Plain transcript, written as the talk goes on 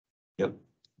Yep.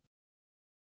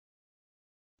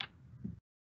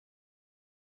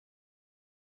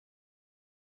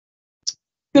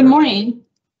 Good morning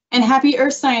and happy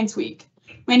Earth Science Week.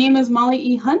 My name is Molly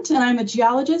E. Hunt and I'm a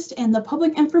geologist and the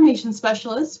Public Information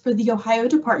Specialist for the Ohio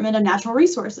Department of Natural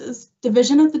Resources,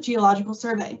 Division of the Geological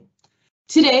Survey.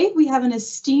 Today, we have an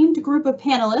esteemed group of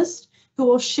panelists who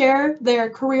will share their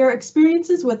career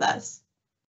experiences with us.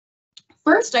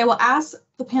 First, I will ask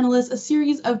the panelists a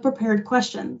series of prepared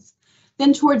questions.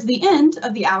 Then towards the end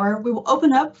of the hour, we will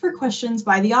open up for questions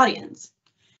by the audience.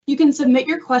 You can submit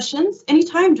your questions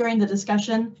anytime during the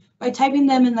discussion by typing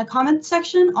them in the comments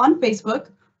section on Facebook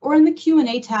or in the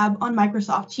Q&A tab on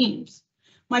Microsoft Teams.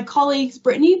 My colleagues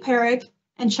Brittany Perrick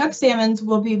and Chuck Sammons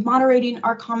will be moderating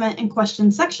our comment and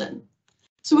question section.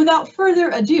 So without further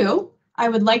ado, I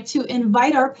would like to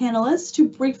invite our panelists to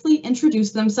briefly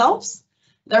introduce themselves,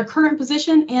 their current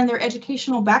position, and their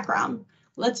educational background.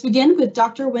 Let's begin with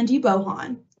Dr. Wendy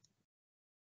Bohan.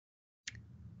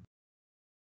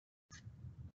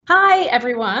 Hi,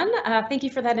 everyone. Thank you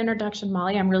for that introduction,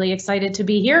 Molly. I'm really excited to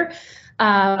be here.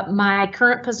 My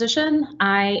current position,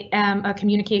 I am a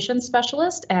communications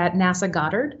specialist at NASA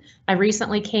Goddard. I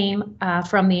recently came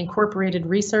from the Incorporated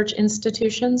Research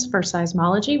Institutions for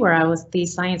Seismology, where I was the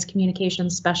science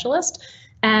communications specialist.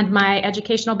 And my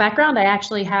educational background, I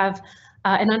actually have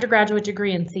an undergraduate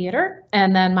degree in theater,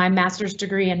 and then my master's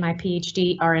degree and my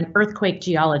PhD are in earthquake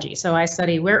geology. So I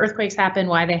study where earthquakes happen,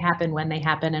 why they happen, when they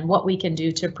happen, and what we can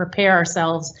do to prepare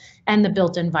ourselves and the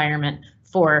built environment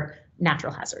for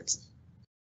natural hazards.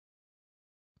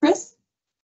 Chris?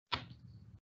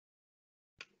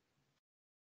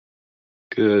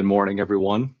 Good morning,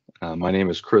 everyone. My name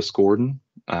is Chris Gordon.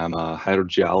 I'm a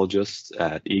hydrogeologist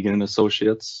at Eagon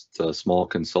Associates. It's a small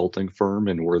consulting firm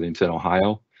in Worthington,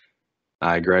 Ohio.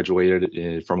 I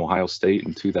graduated from Ohio State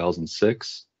in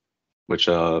 2006, which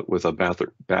with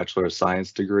a Bachelor of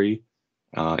Science degree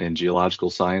in Geological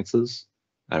Sciences.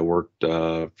 I worked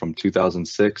from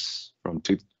 2006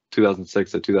 to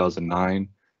 2009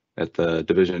 at the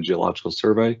Division of Geological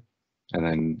Survey, and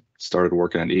then started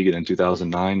working at Eagon in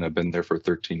 2009. I've been there for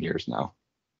 13 years now.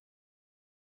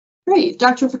 Great.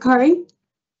 Dr. Fakhari?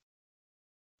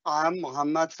 I'm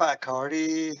Mohammad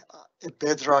Fakhari, a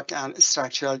bedrock and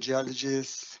structural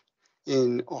geologist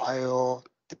in Ohio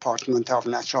Department of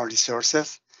Natural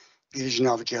Resources, Division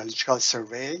of Geological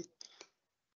Survey.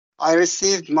 I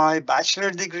received my bachelor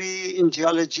degree in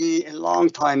geology a long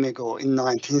time ago in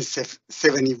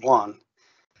 1971.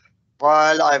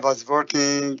 While I was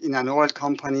working in an oil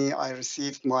company, I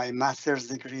received my master's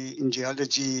degree in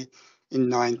geology in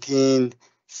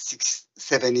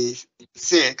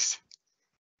 1976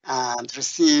 and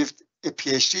received a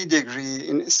PhD degree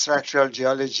in structural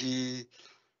geology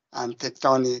and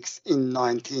tectonics in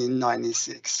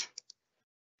 1996.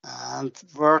 And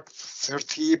worked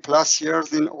 30 plus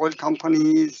years in oil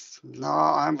companies.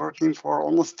 Now I'm working for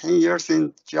almost 10 years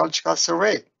in Geological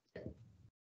Survey.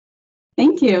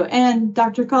 Thank you. And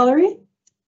Dr. Colleary?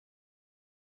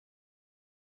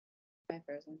 Am I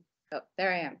frozen? Oh,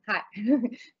 there I am. Hi.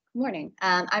 Good morning.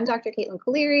 I'm Dr. Caitlin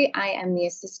Colleary. I am the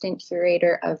Assistant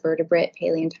Curator of Vertebrate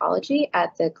Paleontology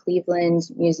at the Cleveland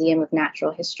Museum of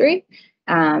Natural History.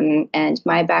 And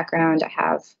my background, I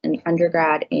have an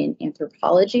undergrad in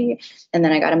anthropology, and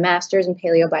then I got a master's in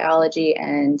paleobiology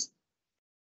and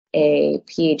a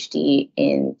PhD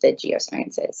in the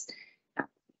geosciences.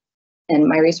 And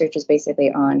my research is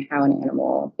basically on how an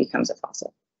animal becomes a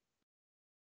fossil.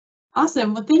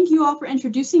 Awesome. Well, thank you all for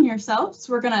introducing yourselves.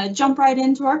 We're going to jump right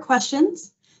into our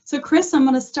questions. So Chris, I'm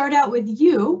going to start out with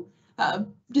you.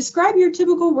 Describe your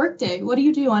typical workday. What do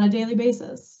you do on a daily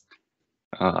basis?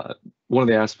 One of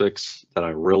the aspects that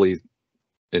I really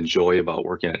enjoy about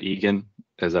working at Eagon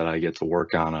is that I get to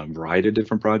work on a variety of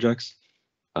different projects.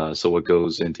 So what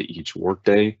goes into each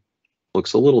workday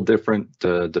looks a little different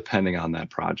depending on that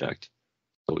project.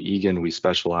 So Eagon, we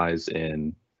specialize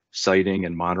in siting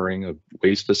and monitoring of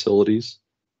waste facilities,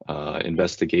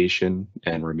 investigation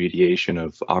and remediation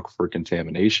of aquifer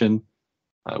contamination.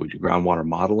 We do groundwater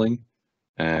modeling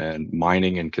and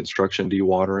mining and construction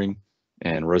dewatering,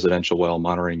 and residential well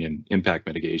monitoring and impact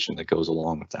mitigation that goes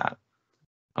along with that.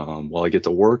 While I get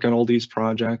to work on all these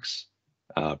projects,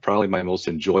 probably my most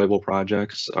enjoyable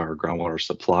projects are groundwater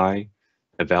supply,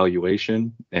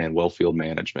 evaluation, and well field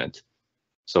management.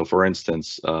 So for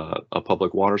instance, a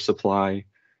public water supply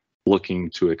looking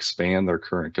to expand their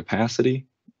current capacity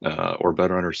or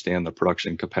better understand the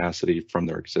production capacity from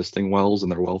their existing wells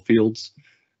and their well fields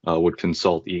would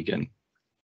consult Eagon.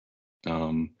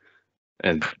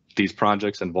 And these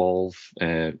projects involve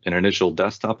an initial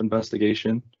desktop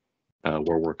investigation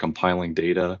where we're compiling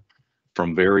data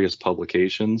from various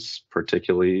publications,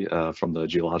 particularly from the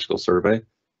Geological Survey,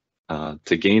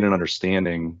 to gain an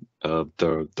understanding of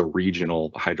the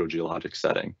regional hydrogeologic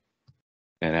setting.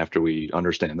 And after we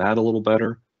understand that a little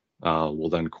better, we'll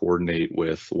then coordinate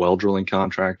with well drilling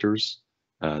contractors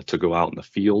to go out in the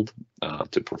field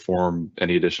to perform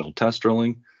any additional test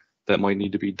drilling that might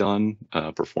need to be done,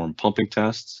 perform pumping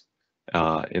tests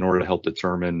in order to help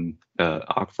determine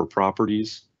aquifer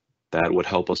properties that would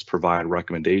help us provide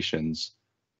recommendations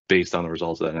based on the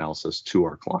results of that analysis to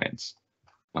our clients.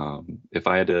 If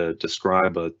I had to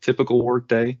describe a typical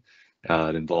workday,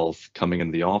 it involves coming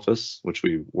into the office, which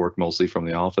we work mostly from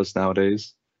the office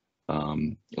nowadays,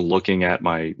 looking at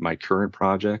my current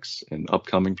projects and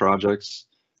upcoming projects,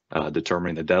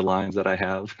 determining the deadlines that I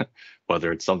have,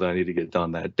 whether it's something I need to get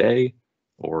done that day,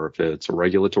 or if it's a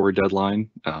regulatory deadline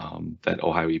that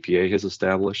Ohio EPA has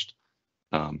established,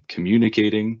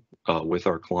 communicating with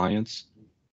our clients,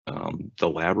 the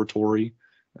laboratory,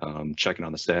 checking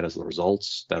on the status of the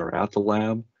results that are at the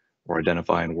lab, or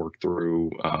identify and work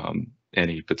through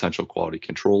any potential quality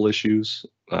control issues.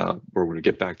 We're going to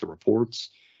get back the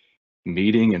reports,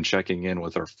 meeting and checking in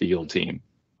with our field team.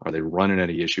 Are they running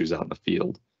any issues out in the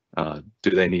field?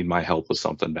 Do they need my help with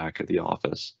something back at the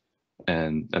office?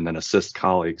 And then assist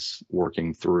colleagues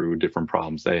working through different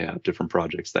problems they have, different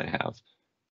projects they have.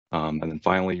 And then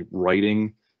finally,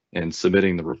 writing and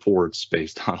submitting the reports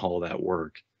based on all that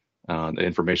work, the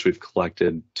information we've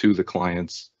collected to the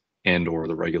clients and or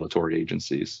the regulatory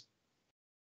agencies.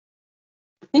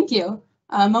 Thank you.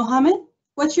 Mohammad,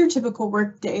 what's your typical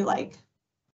work day like?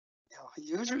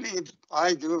 Usually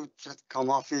I do just come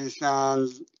office and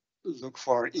look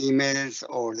for emails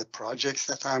or the projects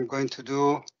that I'm going to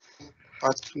do.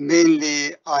 But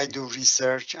mainly I do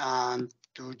research and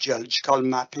do geological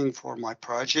mapping for my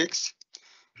projects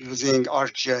using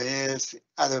ArcGIS,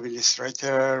 Adobe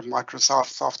Illustrator, Microsoft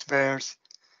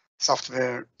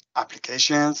software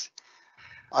applications.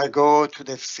 I go to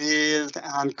the field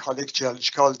and collect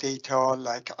geological data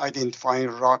like identifying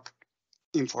rock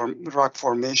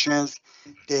formations,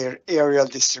 their aerial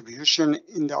distribution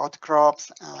in the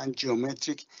outcrops, and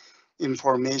geometric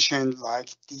information like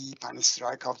deep and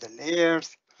strike of the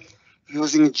layers,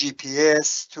 using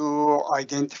GPS to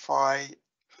identify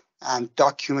and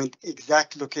document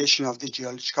exact location of the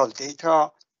geological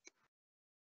data.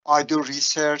 I do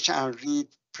research and read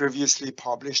previously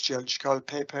published geological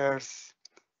papers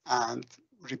and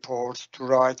reports to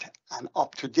write an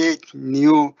up-to-date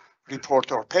new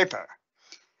report or paper.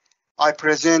 I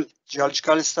present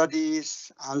geological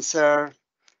studies, answer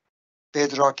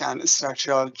bedrock and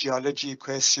structural geology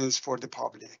questions for the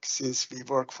public, since we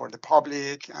work for the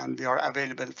public and we are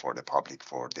available for the public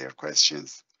for their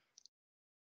questions.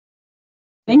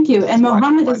 Thank you. And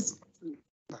Mohammad is...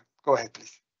 Go ahead,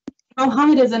 please.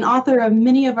 Mohammad is an author of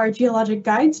many of our geologic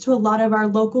guides to a lot of our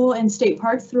local and state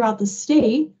parks throughout the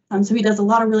state. So he does a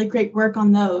lot of really great work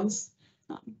on those.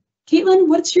 Caitlin,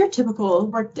 what's your typical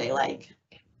workday like?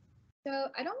 So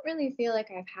I don't really feel like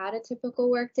I've had a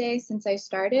typical workday since I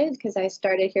started, because I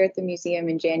started here at the museum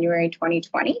in January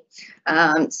 2020.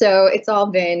 So it's all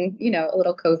been, a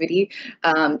little COVID-y.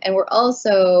 And we're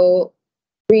also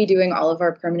redoing all of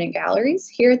our permanent galleries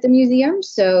here at the museum.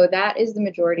 So that is the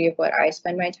majority of what I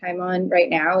spend my time on right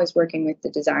now, is working with the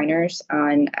designers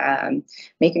on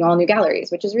making all new galleries,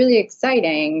 which is really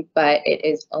exciting, but it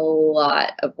is a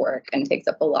lot of work and takes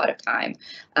up a lot of time.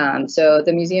 So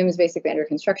the museum is basically under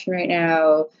construction right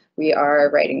now. We are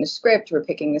writing the script, we're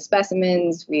picking the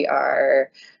specimens, we are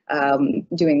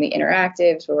doing the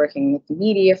interactives, we're working with the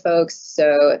media folks.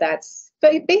 So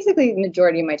but basically the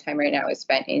majority of my time right now is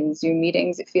spent in Zoom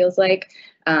meetings, it feels like.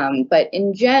 But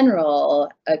in general,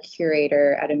 a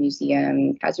curator at a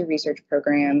museum has a research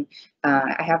program.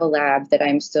 I have a lab that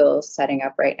I'm still setting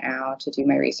up right now to do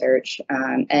my research.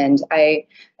 And I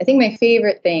think my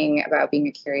favorite thing about being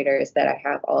a curator is that I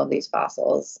have all of these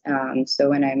fossils. So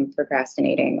when I'm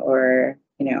procrastinating or,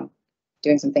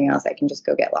 doing something else, I can just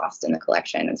go get lost in the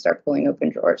collection and start pulling open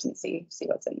drawers and see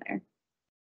what's in there.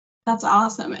 That's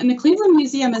awesome. And the Cleveland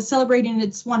Museum is celebrating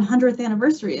its 100th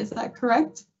anniversary, is that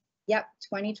correct? Yep,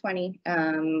 2020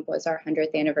 was our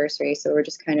 100th anniversary, so we're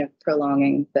just kind of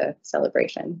prolonging the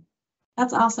celebration.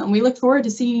 That's awesome. We look forward to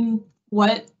seeing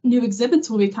what new exhibits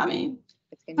will be coming.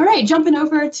 All right, jumping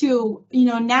over to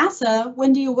NASA.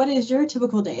 Wendy, what is your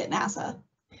typical day at NASA?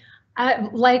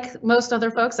 Like most other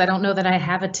folks, I don't know that I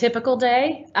have a typical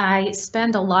day. I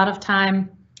spend a lot of time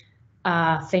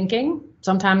thinking.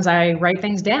 Sometimes I write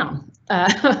things down,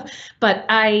 but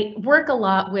I work a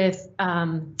lot with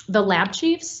the lab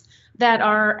chiefs that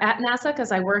are at NASA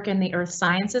because I work in the Earth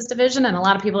Sciences division, and a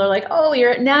lot of people are like, oh,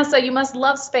 you're at NASA, you must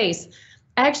love space.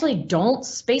 I actually don't.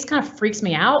 Space kind of freaks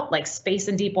me out, like space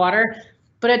and deep water.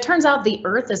 But it turns out the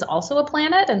Earth is also a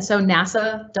planet, and so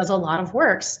NASA does a lot of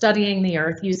work studying the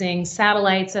Earth using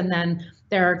satellites, and then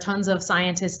there are tons of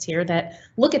scientists here that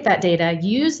look at that data,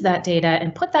 use that data,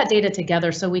 and put that data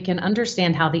together so we can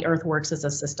understand how the Earth works as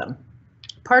a system.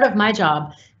 Part of my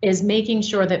job is making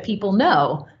sure that people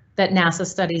know that NASA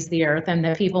studies the Earth and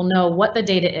that people know what the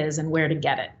data is and where to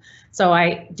get it. So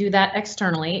I do that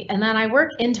externally, and then I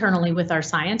work internally with our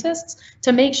scientists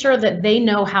to make sure that they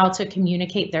know how to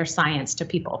communicate their science to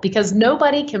people, because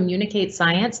nobody communicates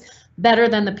science better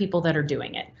than the people that are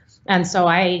doing it. And so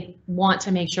I want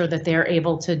to make sure that they're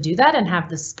able to do that and have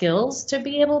the skills to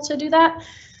be able to do that.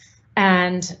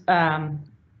 And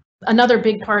another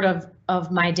big part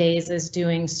of my days is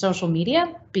doing social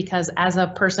media, because as a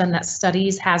person that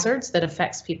studies hazards that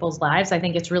affects people's lives, I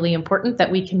think it's really important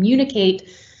that we communicate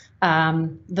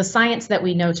the science that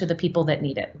we know to the people that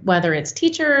need it, whether it's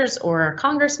teachers or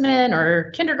congressmen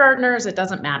or kindergartners, it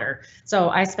doesn't matter. So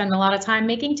I spend a lot of time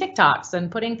making TikToks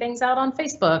and putting things out on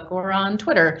Facebook or on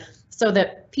Twitter so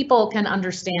that people can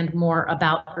understand more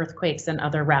about earthquakes and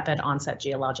other rapid onset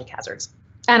geologic hazards.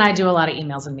 And I do a lot of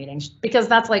emails and meetings because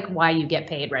that's like why you get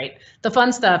paid, right? The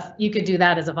fun stuff, you could do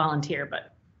that as a volunteer,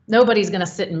 but nobody's going to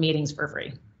sit in meetings for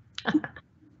free.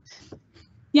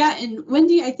 Yeah, and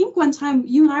Wendy, I think one time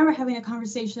you and I were having a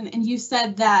conversation and you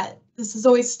said that this has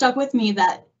always stuck with me,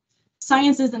 that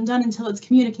science isn't done until it's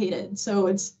communicated. So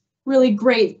it's really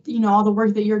great, all the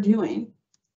work that you're doing.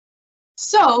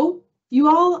 So you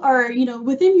all are,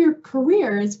 within your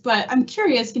careers, but I'm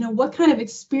curious, what kind of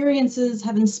experiences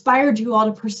have inspired you all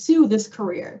to pursue this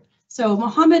career? So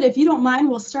Mohammad, if you don't mind,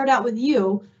 we'll start out with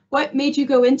you. What made you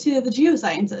go into the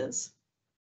geosciences?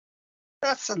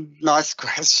 That's a nice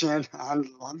question and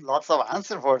lots of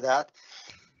answer for that.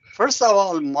 First of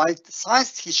all, my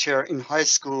science teacher in high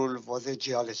school was a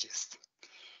geologist.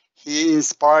 He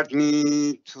inspired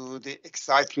me to the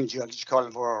exciting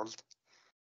geological world.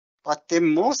 But the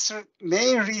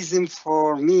main reason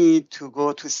for me to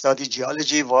go to study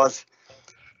geology was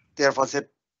there was a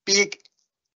big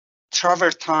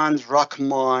travertine rock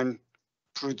mine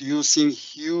producing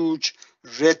huge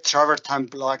red travertine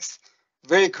blocks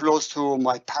very close to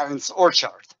my parents'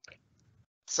 orchard.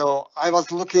 So I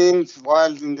was looking,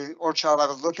 while in the orchard, I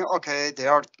was looking, okay, they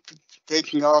are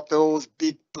taking out those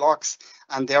big blocks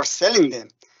and they are selling them.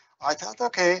 I thought,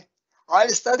 okay, I'll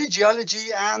study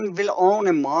geology and will own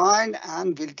a mine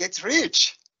and will get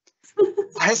rich.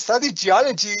 I studied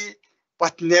geology,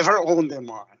 but never owned a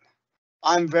mine.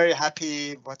 I'm very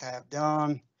happy what I have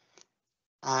done.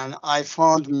 And I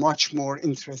found much more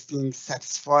interesting,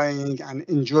 satisfying, and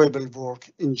enjoyable work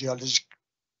in geologic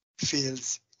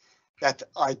fields that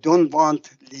I don't want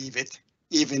to leave it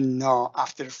even now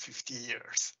after 50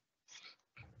 years.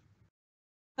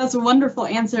 That's a wonderful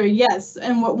answer, yes.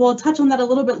 And we'll touch on that a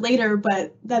little bit later,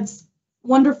 but that's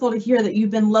wonderful to hear that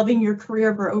you've been loving your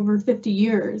career for over 50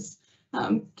 years.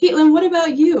 Caitlin, what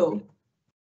about you?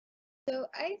 So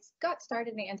I got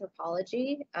started in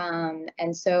anthropology,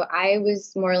 and so I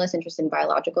was more or less interested in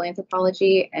biological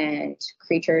anthropology and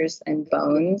creatures and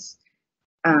bones.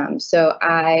 So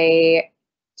I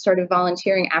started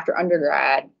volunteering after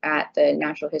undergrad at the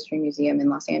Natural History Museum in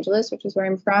Los Angeles, which is where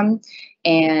I'm from.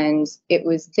 And it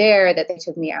was there that they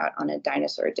took me out on a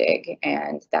dinosaur dig,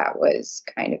 and that was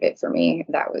kind of it for me.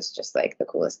 That was just like the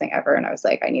coolest thing ever. And I was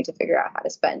like, I need to figure out how to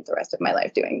spend the rest of my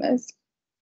life doing this.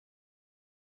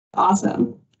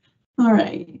 Awesome. All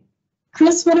right.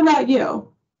 Chris, what about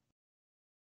you?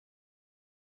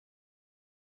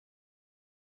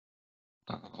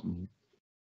 I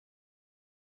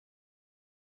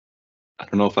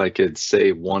don't know if I could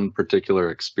say one particular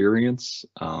experience,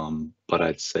 but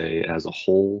I'd say as a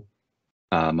whole,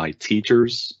 my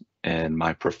teachers and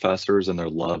my professors and their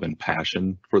love and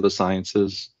passion for the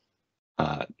sciences.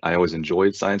 I always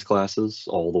enjoyed science classes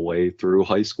all the way through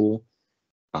high school.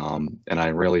 And I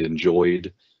really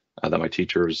enjoyed that my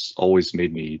teachers always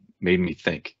made me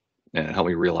think and helped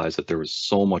me realize that there was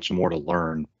so much more to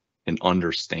learn and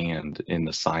understand in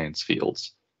the science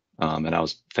fields. And I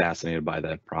was fascinated by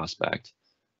that prospect.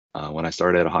 When I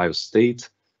started at Ohio State,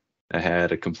 I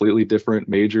had a completely different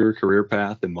major career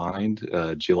path in mind.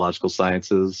 Geological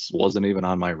sciences wasn't even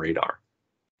on my radar.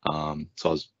 So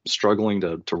I was struggling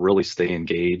to really stay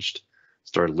engaged,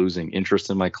 started losing interest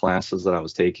in my classes that I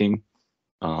was taking.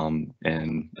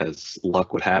 And as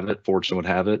luck would have it, fortune would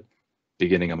have it,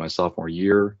 beginning of my sophomore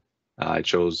year, I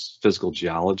chose physical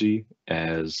geology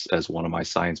as one of my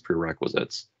science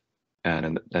prerequisites.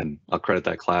 and I'll credit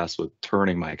that class with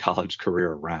turning my college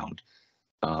career around.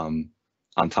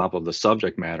 On top of the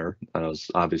subject matter that I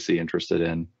was obviously interested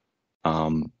in,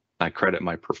 I credit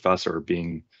my professor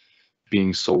being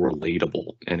so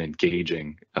relatable and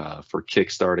engaging for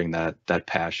kickstarting that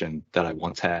passion that I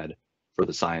once had for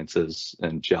the sciences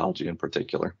and geology in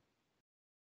particular.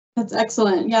 That's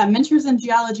excellent. Yeah, mentors in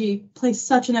geology play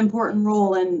such an important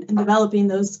role in developing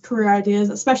those career ideas,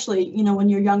 especially, when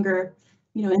you're younger,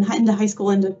 into high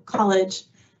school, into college.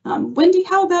 Wendy,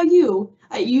 how about you?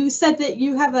 You said that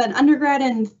you have an undergrad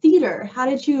in theater. How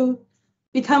did you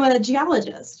become a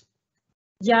geologist?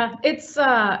 Yeah, it's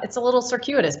a little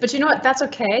circuitous, but you know what? That's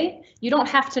okay. You don't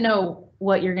have to know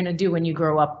what you're going to do when you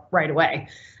grow up right away.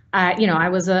 I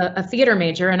was a theater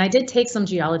major, and I did take some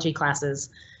geology classes,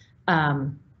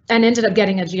 and ended up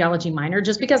getting a geology minor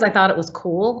just because I thought it was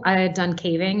cool. I had done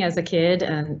caving as a kid,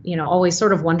 and always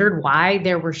sort of wondered why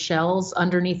there were shells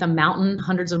underneath a mountain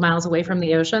hundreds of miles away from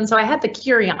the ocean. So I had the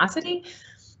curiosity.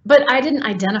 But I didn't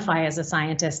identify as a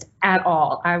scientist at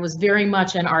all. I was very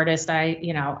much an artist. I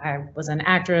was an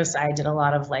actress. I did a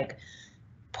lot of like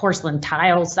porcelain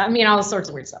tiles. All sorts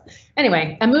of weird stuff.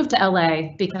 Anyway, I moved to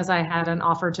LA because I had an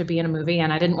offer to be in a movie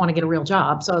and I didn't want to get a real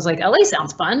job. So I was like, LA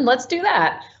sounds fun. Let's do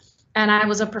that. And I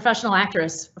was a professional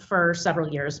actress for several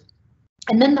years.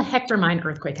 And then the Hector mine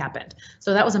earthquake happened.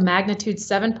 So that was a magnitude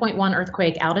 7.1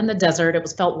 earthquake out in the desert. It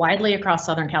was felt widely across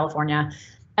Southern California.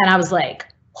 And I was like,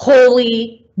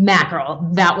 holy mackerel,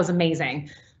 that was amazing.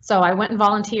 So I went and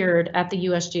volunteered at the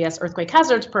USGS Earthquake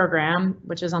Hazards Program,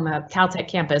 which is on the Caltech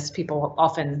campus. People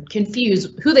often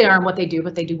confuse who they are and what they do,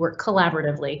 but they do work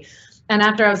collaboratively. And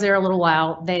after I was there a little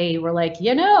while, they were like,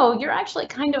 you're actually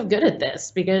kind of good at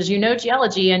this because you know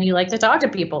geology and you like to talk to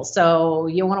people. So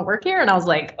you want to work here? And I was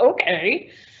like,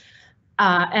 okay.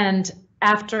 And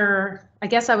after, I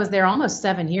guess I was there almost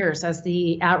 7 years as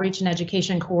the outreach and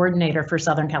education coordinator for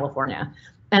Southern California.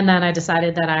 And then I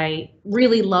decided that I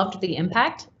really loved the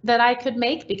impact that I could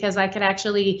make because I could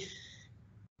actually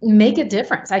make a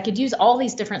difference. I could use all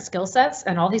these different skill sets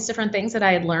and all these different things that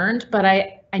I had learned, but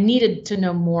I needed to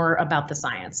know more about the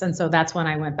science. And so that's when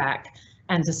I went back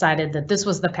and decided that this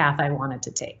was the path I wanted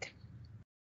to take.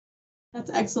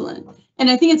 That's excellent. And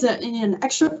I think it's an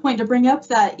extra point to bring up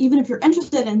that even if you're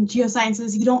interested in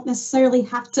geosciences, you don't necessarily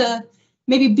have to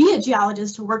maybe be a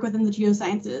geologist to work within the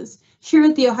geosciences. Here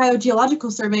at the Ohio Geological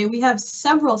Survey, we have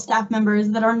several staff members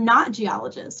that are not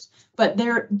geologists, but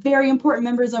they're very important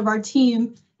members of our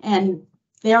team, and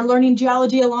they are learning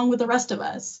geology along with the rest of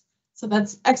us. So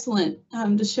that's excellent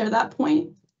to share that point.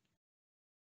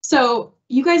 So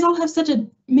you guys all have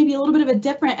maybe a little bit of a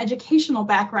different educational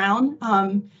background,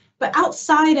 but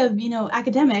outside of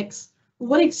academics,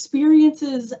 what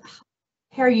experiences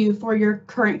prepare you for your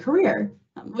current career?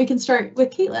 We can start with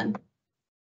Caitlin.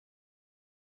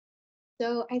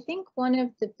 So I think one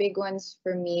of the big ones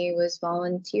for me was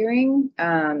volunteering.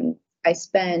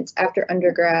 After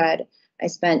undergrad, I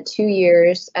spent 2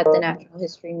 years at the Natural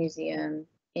History Museum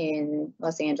in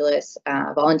Los Angeles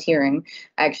volunteering.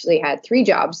 I actually had 3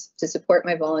 jobs to support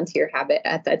my volunteer habit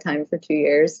at that time for 2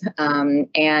 years.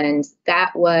 And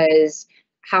that was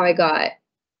how I got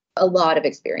a lot of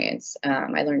experience.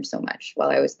 I learned so much while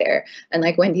I was there. And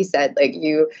like Wendy said, like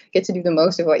you get to do the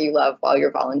most of what you love while you're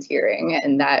volunteering.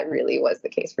 And that really was the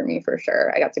case for me for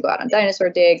sure. I got to go out on dinosaur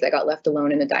digs. I got left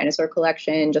alone in the dinosaur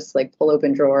collection, just like pull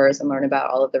open drawers and learn about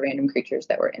all of the random creatures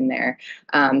that were in there.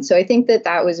 So I think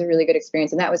that was a really good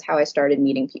experience. And that was how I started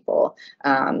meeting people,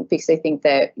 because I think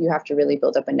that you have to really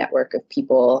build up a network of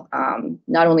people,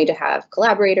 not only to have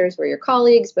collaborators who are your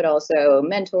colleagues, but also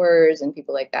mentors and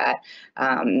people like that.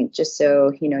 Just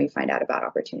so, you find out about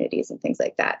opportunities and things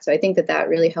like that. So I think that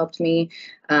really helped me.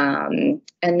 And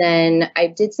then I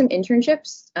did some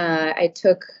internships. I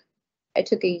took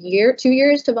 2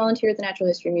 years to volunteer at the Natural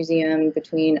History Museum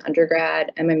between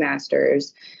undergrad and my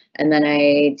master's. And then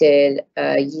I did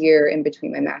a year in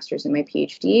between my master's and my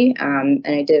PhD. And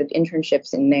I did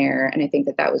internships in there. And I think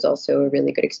that was also a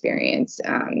really good experience.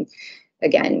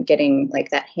 Again, getting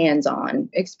like that hands-on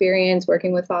experience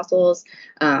working with fossils.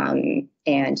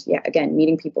 And yeah, again,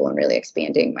 meeting people and really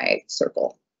expanding my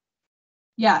circle.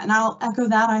 Yeah, and I'll echo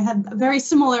that. I had a very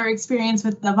similar experience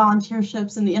with the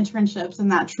volunteerships and the internships,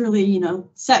 and that truly,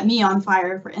 set me on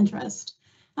fire for interest.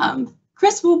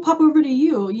 Chris, we'll pop over to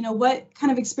you. What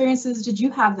kind of experiences did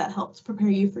you have that helped prepare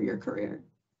you for your career?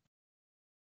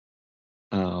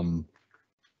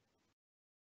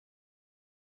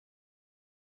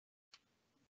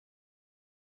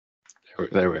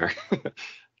 There we are.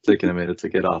 Taking a minute to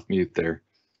get off mute there.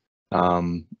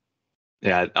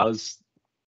 Yeah, I was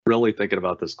really thinking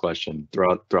about this question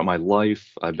throughout my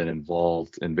life. I've been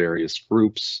involved in various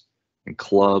groups and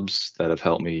clubs that have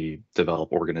helped me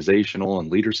develop organizational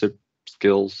and leadership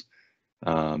skills.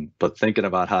 But thinking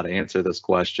about how to answer this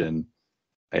question,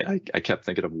 I kept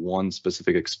thinking of one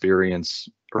specific experience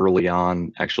early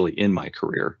on, actually in my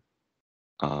career.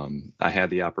 I had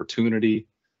the opportunity,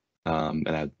 and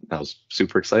I was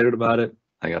super excited about it.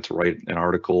 I got to write an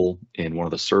article in one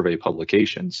of the survey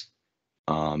publications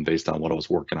based on what I was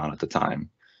working on at the time.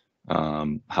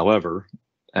 However,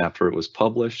 after it was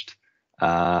published,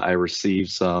 I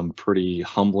received some pretty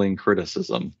humbling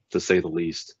criticism, to say the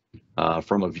least,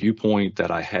 from a viewpoint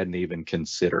that I hadn't even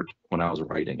considered when I was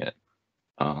writing it.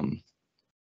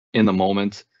 In the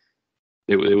moment,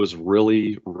 it was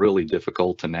really, really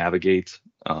difficult to navigate.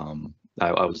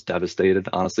 I was devastated,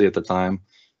 honestly, at the time,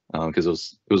 because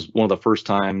it was one of the first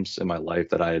times in my life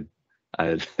that I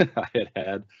had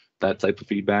had that type of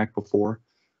feedback before.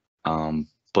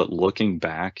 But looking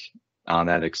back on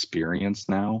that experience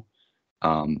now,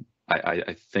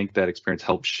 I think that experience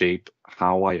helped shape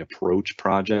how I approach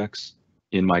projects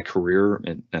in my career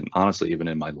and honestly, even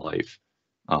in my life.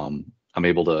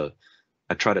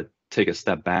 I try to take a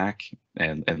step back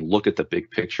and look at the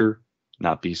big picture,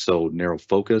 not be so narrow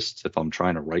focused if I'm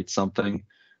trying to write something.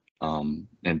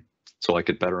 And so I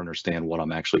could better understand what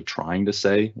I'm actually trying to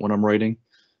say when I'm writing.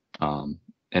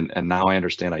 And now I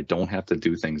understand I don't have to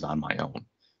do things on my own.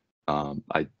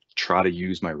 I try to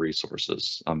use my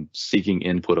resources. I'm seeking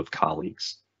input of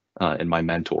colleagues and my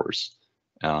mentors.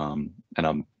 And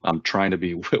I'm trying to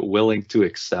be willing to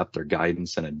accept their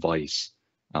guidance and advice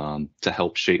to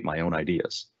help shape my own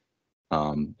ideas.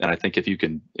 And I think if you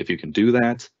can do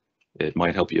that, it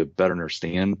might help you better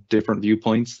understand different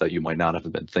viewpoints that you might not have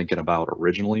been thinking about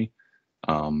originally,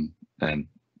 and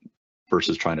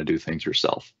versus trying to do things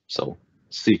yourself. So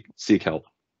seek help,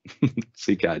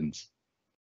 seek guidance.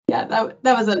 Yeah,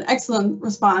 that was an excellent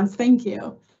response. Thank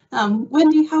you.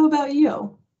 Wendy, how about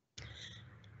you?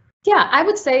 Yeah, I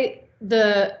would say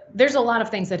there's a lot of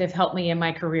things that have helped me in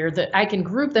my career that I can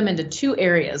group them into two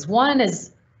areas. One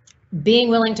is being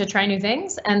willing to try new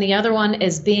things, and the other one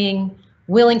is being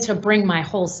willing to bring my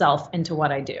whole self into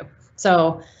what I do.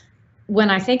 So when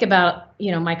I think about,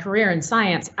 my career in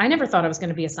science, I never thought I was going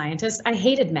to be a scientist. I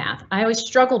hated math. I always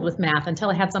struggled with math until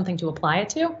I had something to apply it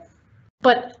to.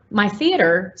 But my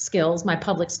theater skills, my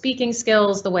public speaking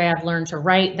skills, the way I've learned to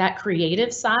write, that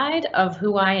creative side of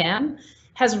who I am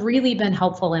has really been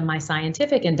helpful in my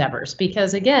scientific endeavors,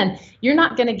 because again, you're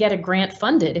not going to get a grant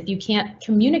funded if you can't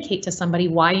communicate to somebody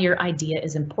why your idea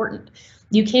is important.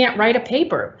 You can't write a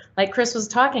paper like Chris was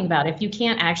talking about if you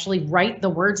can't actually write the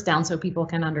words down so people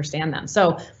can understand them.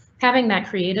 So having that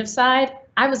creative side,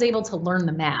 I was able to learn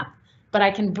the math, but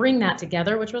I can bring that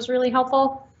together, which was really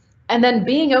helpful. And then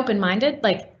being open-minded,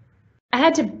 like I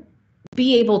had to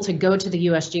be able to go to the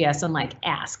USGS and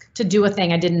ask to do a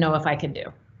thing I didn't know if I could do.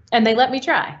 And they let me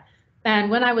try.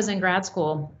 And when I was in grad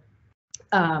school,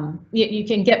 you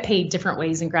can get paid different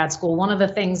ways in grad school. One of the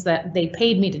things that they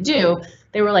paid me to do,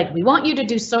 they were like, we want you to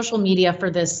do social media for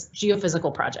this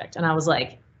geophysical project. And I was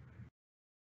like,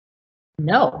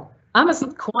 no, I'm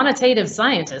a quantitative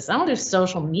scientist. I don't do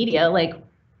social media. Like,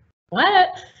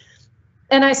 what?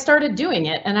 And I started doing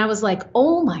it and I was like,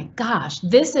 oh my gosh,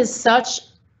 this is such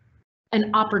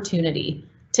an opportunity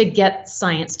to get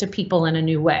science to people in a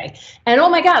new way. And oh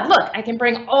my God, look, I can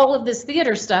bring all of this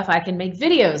theater stuff. I can make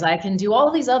videos. I can do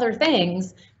all these other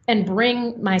things and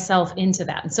bring myself into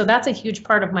that. And so that's a huge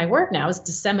part of my work now, is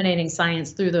disseminating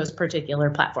science through those particular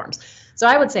platforms. So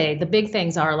I would say the big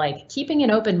things are keeping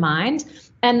an open mind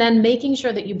and then making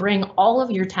sure that you bring all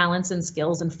of your talents and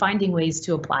skills and finding ways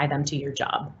to apply them to your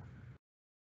job.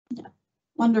 Yeah,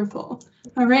 wonderful.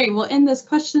 All right, we'll end this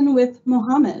question with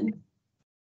Mohammad.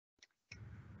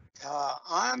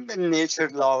 I'm a nature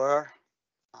lover,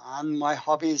 and my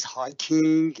hobby is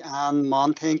hiking and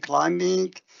mountain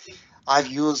climbing. I've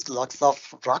used lots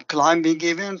of rock climbing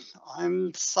even.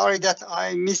 I'm sorry that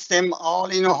I missed them all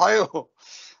in Ohio,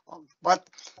 but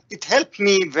it helped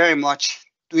me very much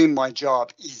doing my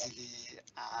job easily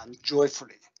and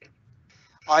joyfully.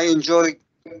 I enjoy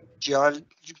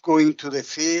going to the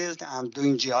field and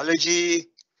doing geology,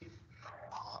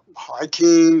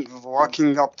 hiking,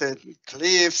 walking up the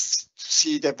cliffs to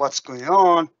see what's going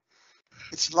on.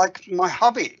 It's like my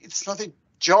hobby. It's not a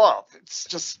job. It's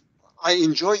just I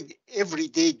enjoy every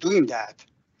day doing that.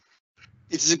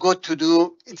 It's good to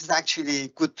do. It's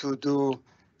actually good to do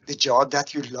the job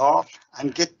that you love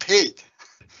and get paid,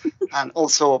 and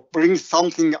also bring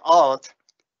something out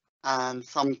and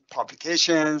some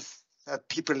publications that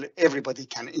everybody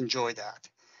can enjoy that.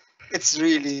 It's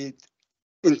really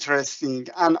interesting,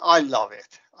 and I love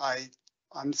it.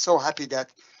 I'm so happy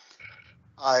that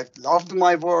I loved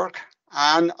my work,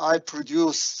 and I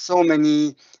produce so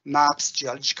many maps,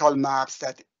 geological maps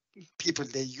that people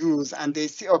they use, and they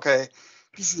see, okay,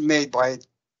 this is made by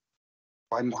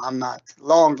Mohammad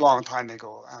long time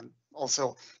ago. And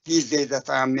also these days that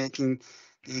I am making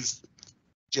these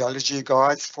geology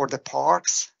guides for the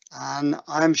parks, and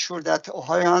I'm sure that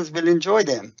Ohioans will enjoy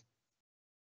them.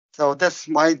 So that's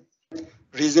my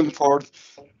reason for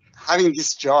having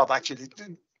this job, actually,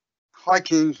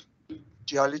 hiking,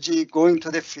 geology, going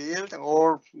to the field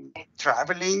or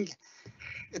traveling.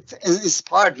 It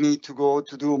inspired me to go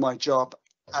to do my job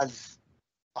as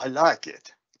I like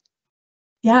it.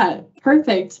 Yeah,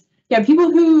 perfect. Yeah,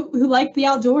 people who like the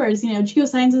outdoors,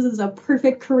 geosciences is a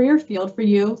perfect career field for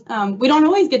you. We don't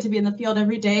always get to be in the field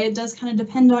every day. It does kind of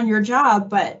depend on your job,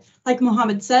 but like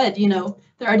Mohammad said,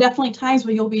 there are definitely times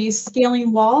where you'll be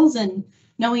scaling walls, and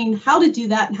knowing how to do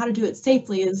that and how to do it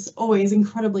safely is always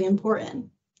incredibly important.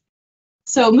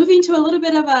 So moving to a little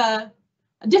bit of a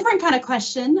different kind of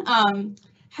question,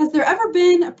 has there ever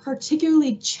been a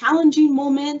particularly challenging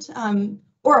moment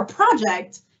or a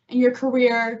project in your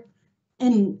career,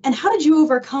 and how did you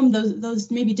overcome those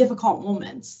maybe difficult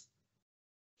moments?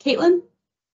 Caitlin?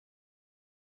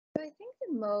 I think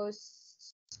the most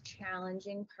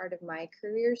challenging part of my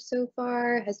career so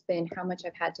far has been how much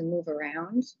I've had to move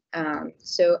around.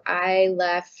 So I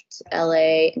left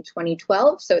LA in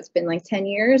 2012, so it's been like 10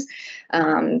 years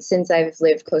since I've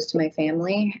lived close to my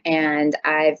family, and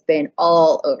I've been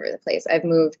all over the place. I've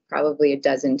moved probably a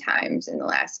dozen times in the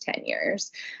last 10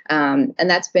 years, and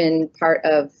that's been part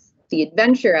of the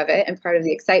adventure of it and part of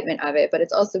the excitement of it, but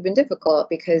it's also been difficult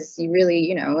because you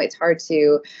really, it's hard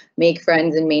to make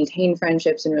friends and maintain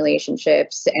friendships and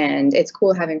relationships. And it's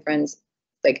cool having friends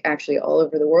like actually all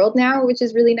over the world now, which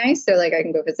is really nice. So like I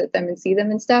can go visit them and see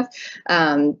them and stuff.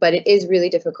 But it is really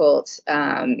difficult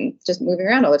just moving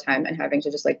around all the time and having to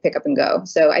just like pick up and go.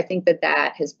 So I think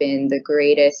that has been the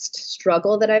greatest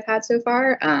struggle that I've had so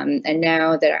far. And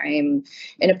now that I'm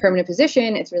in a permanent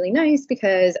position, it's really nice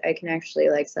because I can actually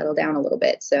like settle down a little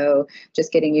bit. So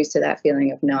just getting used to that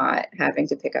feeling of not having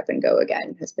to pick up and go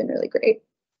again has been really great.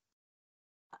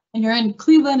 And you're in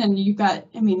Cleveland, and you've got,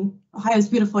 Ohio's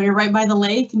beautiful. You're right by the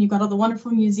lake, and you've got all the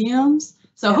wonderful museums.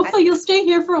 So hopefully you'll stay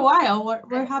here for a while.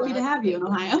 We're happy to have you in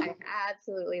Ohio. I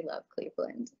absolutely love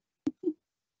Cleveland.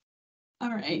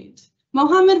 All right.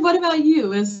 Mohammad, what about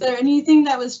you? Is there anything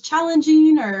that was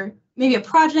challenging, or maybe a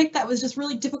project that was just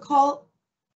really difficult?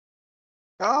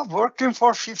 Working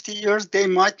for 50 years, there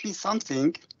might be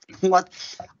something, but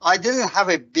I didn't have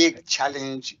a big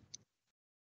challenging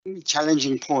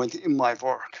point in my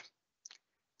work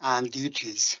and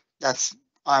duties.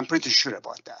 I'm pretty sure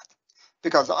about that,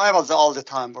 because I was all the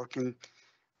time working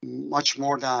much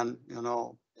more than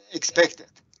expected.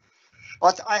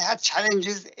 But I had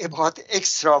challenges about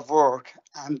extra work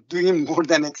and doing more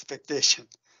than expectation.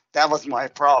 That was my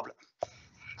problem.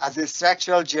 As a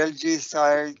structural geologist,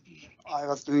 I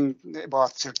was doing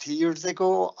about 30 years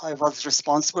ago. I was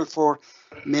responsible for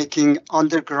making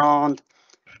underground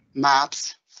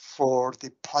maps for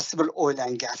the possible oil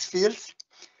and gas fields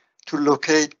to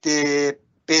locate the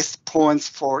best points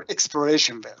for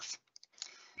exploration wells.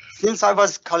 Since I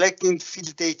was collecting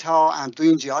field data and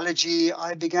doing geology,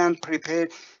 I began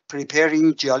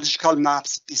preparing geological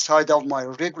maps beside of my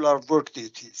regular work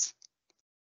duties.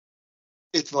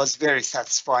 It was very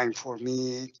satisfying for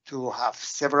me to have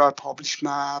several published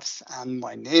maps, and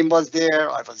my name was there.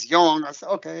 I was young. I said,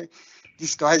 okay,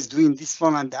 this guy is doing this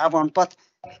one and that one, but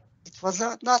it was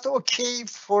not okay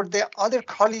for the other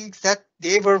colleagues that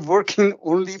they were working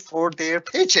only for their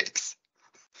paychecks.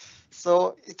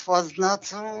 So it was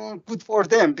not good for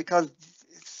them, because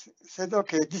it said,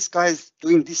 okay, this guy is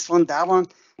doing this one, that one,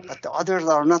 but the others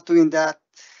are not doing that.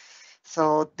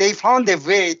 So they found a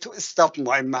way to stop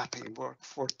my mapping work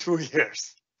for 2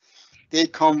 years. They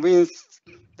convinced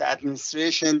the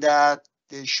administration that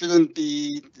they shouldn't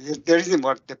be, the reason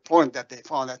was the point that they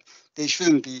found that they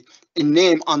shouldn't be a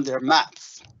name on their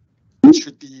maps. It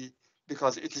should be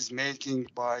because it is making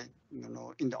by,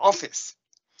 in the office.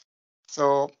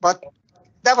 So, but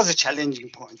that was a challenging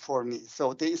point for me.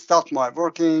 So they stopped my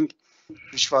working,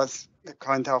 which was a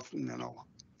kind of,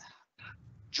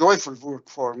 joyful work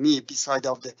for me beside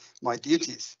of my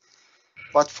duties.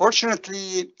 But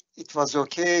fortunately, it was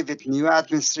okay with new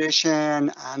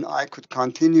administration, and I could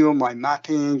continue my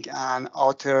mapping and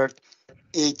authored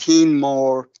 18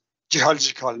 more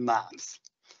geological maps.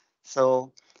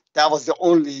 So that was the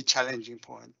only challenging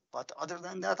point. But other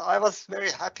than that, I was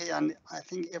very happy, and I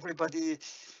think everybody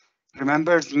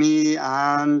remembers me,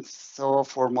 and so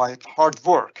for my hard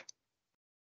work.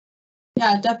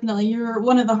 Yeah, definitely. You're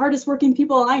one of the hardest working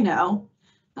people I know.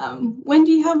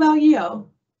 Wendy, how about you?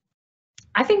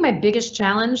 I think my biggest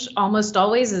challenge almost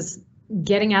always is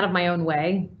getting out of my own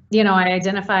way. You know, I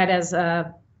identified as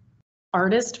a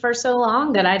artist for so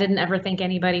long that I didn't ever think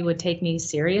anybody would take me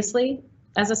seriously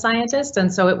as a scientist.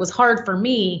 And so it was hard for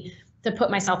me to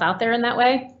put myself out there in that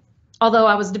way. Although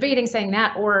I was debating saying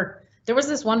that, or there was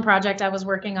this one project I was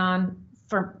working on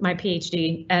for my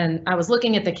PhD, and I was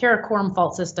looking at the Karakoram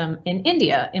fault system in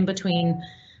India, in between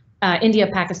India,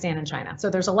 Pakistan, and China. So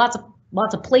there's lots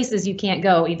of places you can't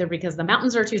go, either because the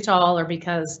mountains are too tall or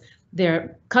because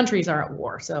their countries are at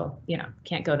war. So, you know,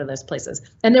 can't go to those places.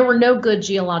 And there were no good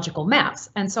geological maps.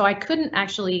 And so I couldn't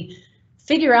actually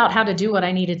figure out how to do what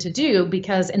I needed to do,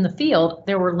 because in the field,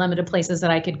 there were limited places that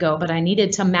I could go, but I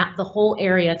needed to map the whole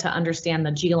area to understand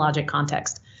the geologic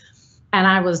context. And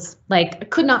I was like, I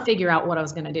could not figure out what I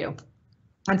was going to do.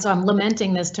 And so I'm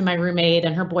lamenting this to my roommate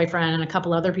and her boyfriend and a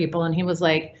couple other people. And he was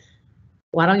like,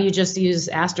 why don't you just use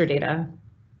astrodata?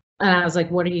 And I was like,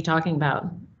 what are you talking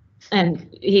about? And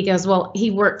he goes, well,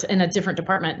 he worked in a different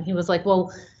department. He was like,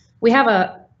 well, we have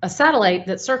a satellite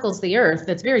that circles the Earth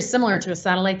that's very similar to a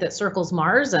satellite that circles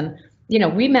Mars. And, you know,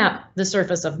 we map the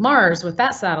surface of Mars with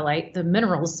that satellite, the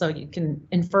minerals, so you can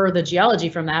infer the geology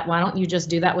from that. Why don't you just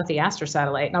do that with the Astro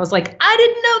satellite? And I was like, I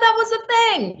didn't know that was a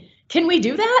thing. Can we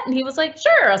do that? And he was like,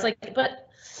 sure. I was like, but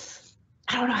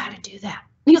I don't know how to do that.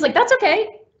 And he was like, that's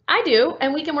okay. I do,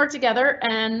 and we can work together.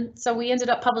 And so we ended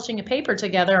up publishing a paper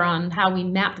together on how we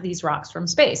mapped these rocks from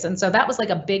space. And so that was like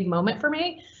a big moment for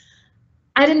me.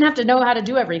 I didn't have to know how to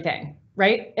do everything,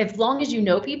 right? As long as you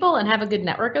know people and have a good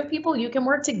network of people, you can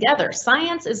work together.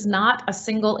 Science is not a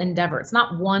single endeavor. It's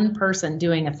not one person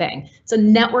doing a thing. It's a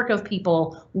network of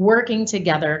people working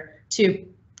together to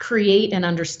create and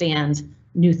understand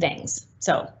new things.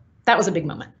 So that was a big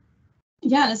moment.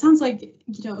 Yeah, and it sounds like,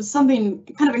 you know, something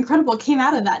kind of incredible came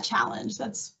out of that challenge.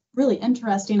 That's really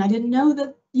interesting. I didn't know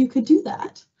that you could do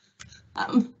that.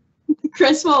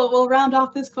 Chris, we'll round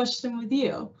off this question with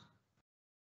you.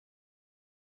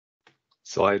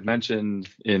 So I had mentioned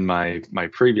in my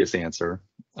previous answer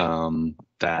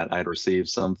that I'd received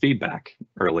some feedback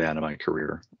early on in my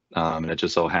career, and it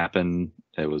just so happened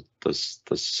it was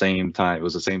the same time. It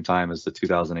was the same time as the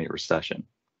 2008 recession.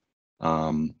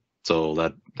 So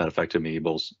that affected me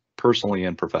both personally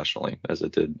and professionally, as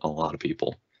it did a lot of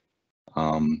people.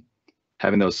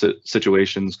 Having those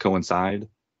situations coincide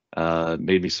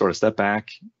made me sort of step back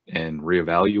and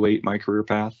reevaluate my career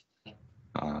path.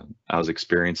 I was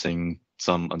experiencing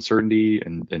some uncertainty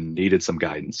and needed some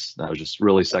guidance. I was just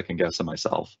really second guessing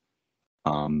myself.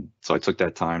 So I took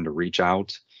that time to reach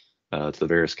out to the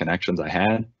various connections I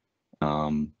had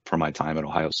from my time at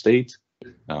Ohio State,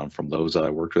 from those that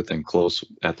I worked with in close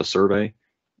at the survey,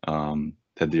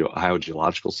 at the Ohio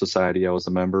Geological Society I was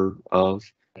a member of,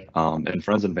 and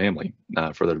friends and family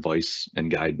for their advice and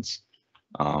guidance.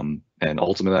 And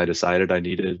ultimately, I decided I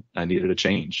needed a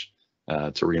change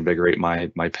to reinvigorate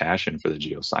my passion for the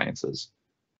geosciences.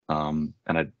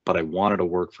 But I wanted to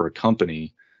work for a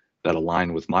company that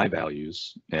aligned with my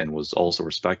values and was also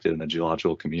respected in the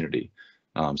geological community.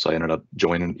 So I ended up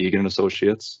joining Eagon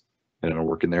Associates, and I'm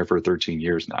working there for 13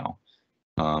 years now.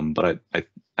 But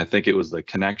I think it was the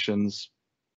connections,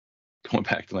 going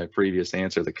back to my previous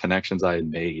answer, the connections I had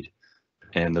made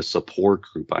and the support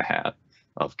group I had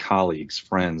of colleagues,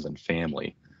 friends, and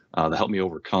family that helped me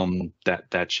overcome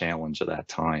that challenge at that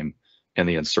time and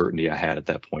the uncertainty I had at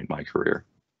that point in my career.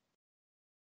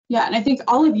 Yeah, and I think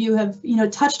all of you have, you know,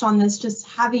 touched on this. Just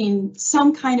having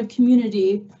some kind of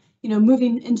community, you know,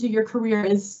 moving into your career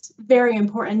is very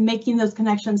important. Making those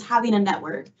connections, having a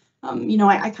network. You know,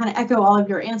 I kind of echo all of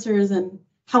your answers and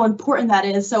how important that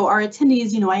is. So our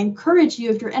attendees, you know, I encourage you,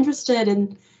 if you're interested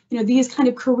in, you know, these kind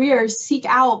of careers, seek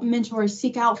out mentors,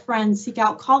 seek out friends, seek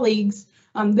out colleagues.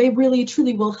 They really,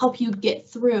 truly will help you get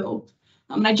through.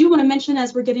 And I do want to mention,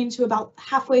 as we're getting to about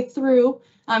halfway through,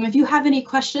 if you have any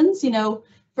questions, you know,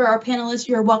 for our panelists,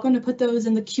 you're welcome to put those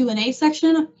in the Q&A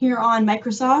section here on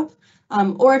Microsoft,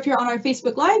 or if you're on our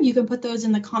Facebook Live, you can put those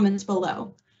in the comments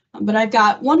below. But I've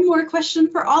got one more question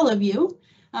for all of you.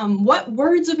 What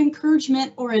words of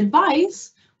encouragement or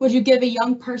advice would you give a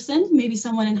young person, maybe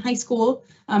someone in high school,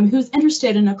 who's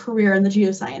interested in a career in the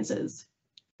geosciences?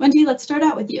 Wendy, let's start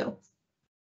out with you.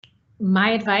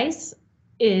 My advice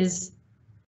is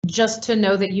just to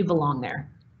know that you belong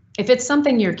there. If it's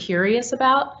something you're curious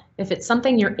about, if it's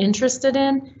something you're interested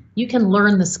in, you can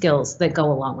learn the skills that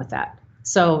go along with that.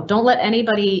 So don't let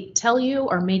anybody tell you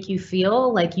or make you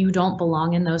feel like you don't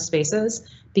belong in those spaces,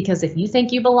 because if you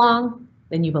think you belong,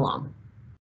 then you belong.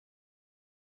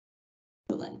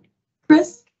 Excellent.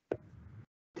 Chris?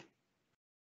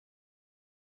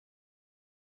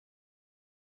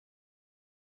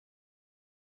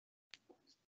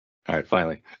 All right,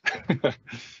 finally.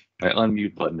 My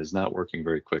unmute button is not working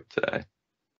very quick today.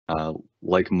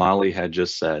 Like Molly had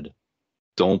just said,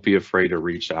 don't be afraid to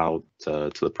reach out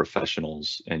to the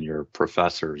professionals and your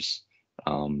professors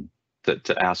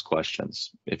to ask questions.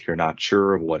 If you're not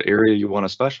sure of what area you want to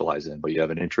specialize in, but you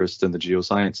have an interest in the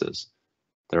geosciences,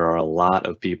 there are a lot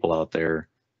of people out there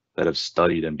that have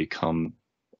studied and become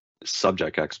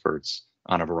subject experts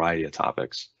on a variety of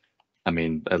topics. I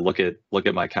mean, look at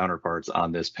my counterparts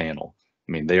on this panel.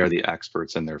 I mean, they are the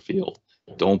experts in their field.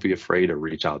 Don't be afraid to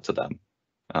reach out to them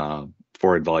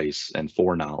for advice and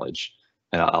for knowledge.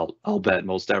 And I'll bet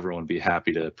most everyone would be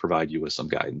happy to provide you with some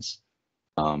guidance.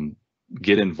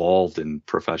 Get involved in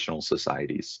professional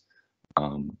societies.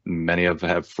 Many of them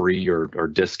have free or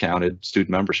discounted student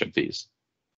membership fees.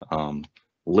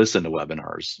 Listen to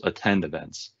webinars, attend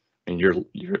events. And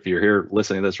if you're here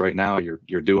listening to this right now,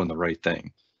 you're doing the right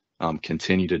thing.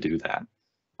 Continue to do that.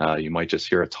 You might just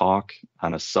hear a talk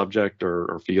on a subject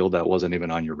or field that wasn't even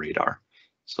on your radar.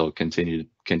 So continue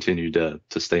to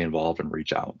stay involved and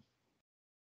reach out.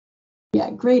 Yeah,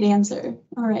 great answer.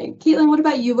 All right, Caitlin, what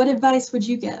about you? What advice would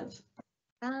you give?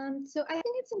 So I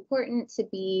think it's important to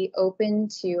be open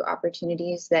to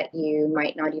opportunities that you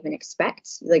might not even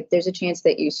expect. Like there's a chance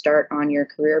that you start on your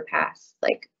career path,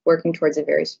 like working towards a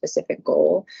very specific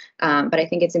goal. But I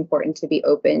think it's important to be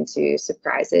open to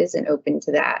surprises and open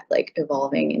to that, like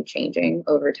evolving and changing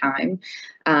over time.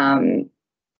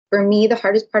 For me, the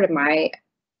hardest part of my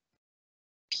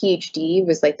PhD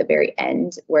was like the very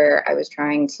end, where I was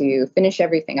trying to finish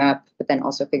everything up, but then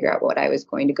also figure out what I was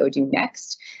going to go do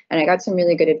next. And I got some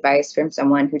really good advice from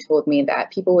someone who told me that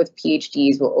people with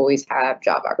PhDs will always have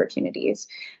job opportunities.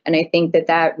 And I think that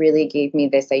that really gave me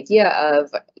this idea of,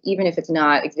 even if it's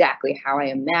not exactly how I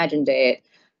imagined it,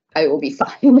 I will be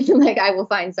fine. Like I will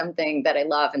find something that I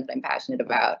love and that I'm passionate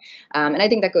about. And I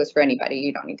think that goes for anybody.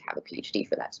 You don't need to have a PhD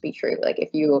for that to be true. Like if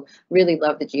you really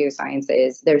love the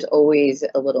geosciences, there's always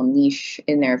a little niche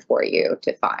in there for you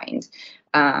to find.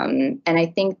 And I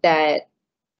think that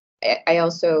I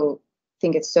also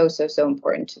think it's so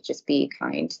important to just be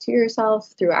kind to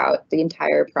yourself throughout the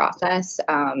entire process,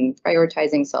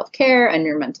 prioritizing self-care and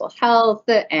your mental health,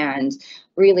 and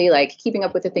really like keeping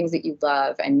up with the things that you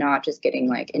love and not just getting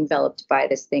like enveloped by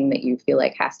this thing that you feel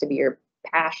like has to be your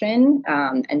passion,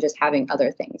 and just having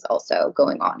other things also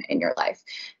going on in your life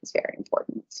is very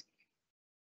important.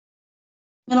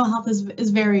 Mental health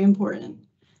is very important.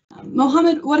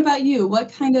 Mohammad, what about you?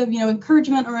 What kind of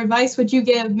encouragement or advice would you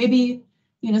give maybe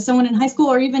someone in high school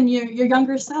or even your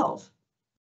younger self?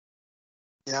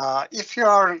 Yeah, if you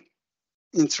are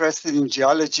interested in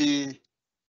geology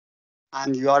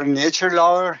and you are a nature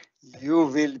lover, you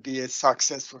will be a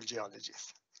successful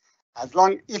geologist.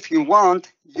 If you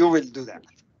want, you will do that.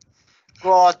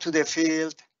 Go out to the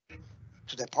field,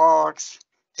 to the parks,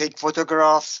 take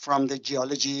photographs from the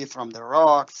geology, from the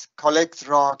rocks, collect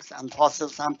rocks and fossil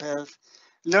samples,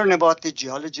 learn about the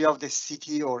geology of the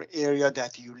city or area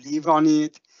that you live on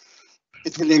it.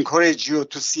 It will encourage you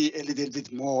to see a little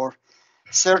bit more.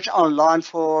 Search online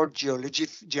for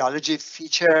geology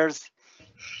features.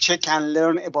 Check and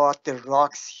learn about the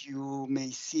rocks you may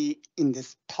see in the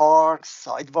parks,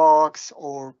 sidewalks,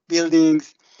 or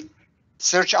buildings.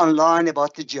 Search online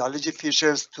about the geology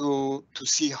features to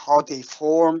see how they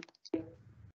formed.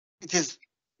 It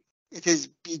is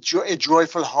a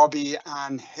joyful hobby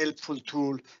and helpful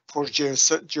tool for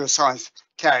geoscience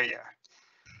career.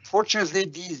 Fortunately,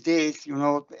 these days,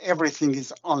 everything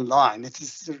is online. It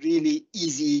is really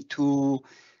easy to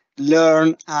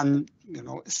learn and,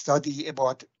 study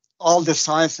about all the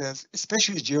sciences,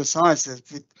 especially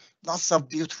geosciences, with lots of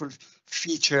beautiful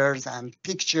features and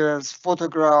pictures,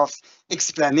 photographs,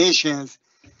 explanations.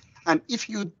 And if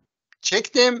you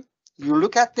check them, you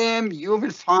look at them, you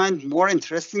will find more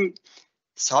interesting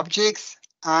subjects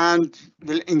and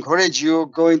will encourage you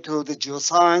go into the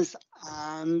geoscience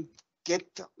and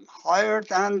get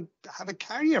hired and have a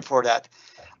career for that.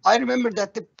 I remember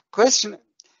that the question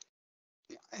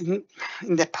in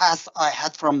the past I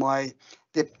had from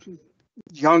the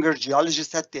younger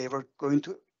geologists that they were going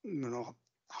to,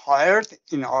 hired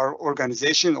in our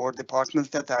organization or departments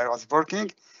that I was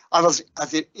working. I was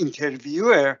as an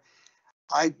interviewer.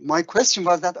 My question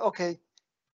was that, okay,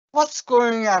 what's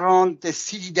going around the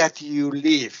city that you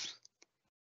live?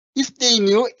 If they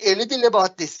knew a little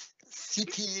about this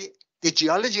city, the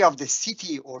geology of the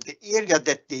city or the area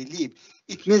that they live,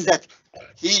 it means that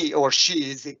he or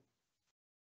she is a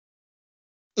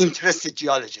interested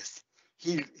geologist.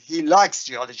 He likes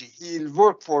geology. He'll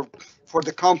work for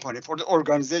the company, for the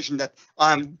organization that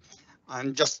I'm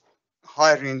just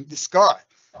hiring this guy.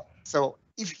 So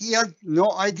if he had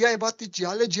no idea about the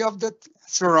geology of the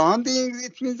surroundings,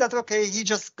 it means that, okay, he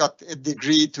just got a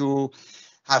degree to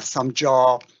have some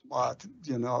job. But,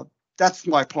 you know, that's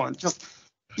my point. Just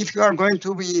if you are going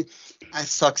to be a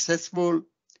successful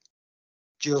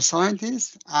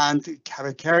geoscientist and have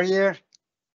a career,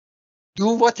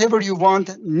 do whatever you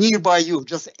want nearby you.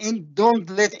 Just don't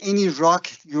let any rock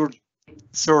your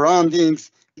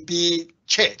surroundings be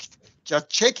checked. Just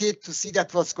check it to see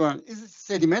that what's going on. Is it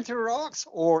sedimentary rocks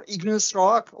or igneous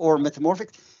rock or metamorphic?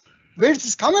 Where is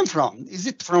this coming from? Is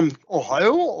it from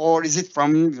Ohio or is it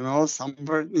from, you know,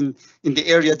 somewhere in the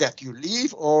area that you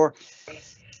live or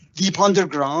deep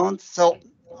underground? So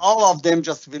all of them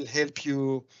just will help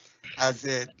you as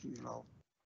a, you know,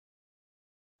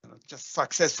 just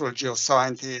successful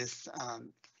geoscientist and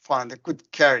find a good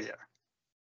career.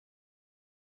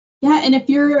 Yeah, and if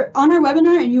you're on our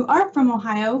webinar and you are from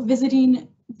Ohio, visiting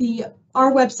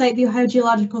our website, the Ohio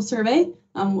Geological Survey,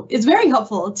 is very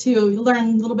helpful to learn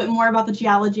a little bit more about the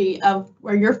geology of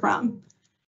where you're from.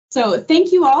 So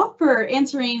thank you all for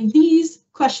answering these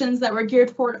questions that were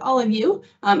geared toward all of you.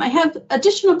 I have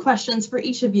additional questions for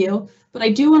each of you, but I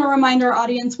do want to remind our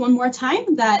audience one more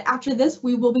time that after this,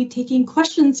 we will be taking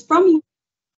questions from you.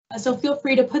 So feel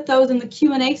free to put those in the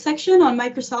Q&A section on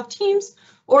Microsoft Teams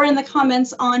or in the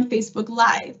comments on Facebook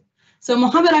Live. So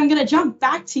Mohammad, I'm going to jump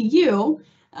back to you,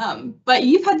 but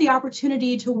you've had the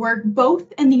opportunity to work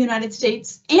both in the United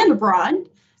States and abroad.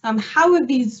 How have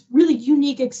these really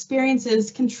unique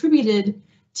experiences contributed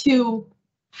to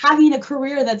having a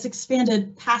career that's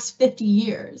expanded past 50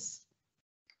 years?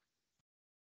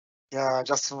 Yeah,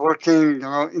 just working, you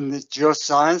know, in the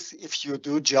geoscience, if you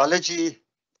do geology,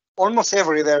 almost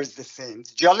everywhere is the same.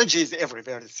 Geology is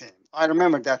everywhere the same. I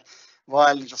remember that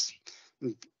while just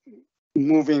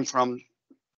moving from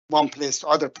one place to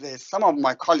other place, some of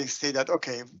my colleagues say that,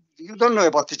 okay, you don't know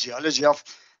about the geology of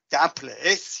that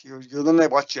place. You don't know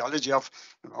about geology of,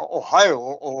 you know, Ohio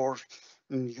or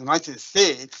United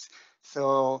States.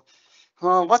 So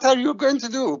what are you going to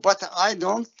do? But I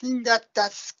don't think that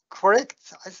that's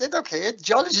correct. I said, okay,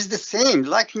 geology is the same,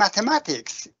 like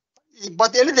mathematics,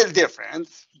 but a little different.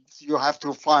 You have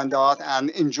to find out and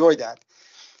enjoy that.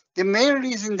 The main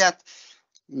reason that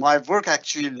my work,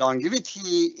 actually,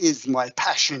 longevity, is my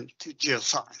passion to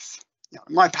geoscience. Yeah,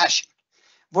 my passion.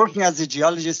 Working as a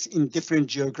geologist in different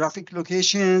geographic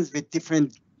locations with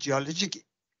different geologic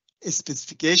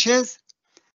specifications,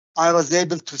 I was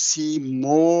able to see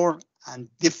more and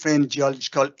different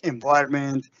geological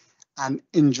environment and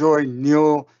enjoy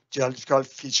new geological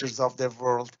features of the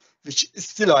world, which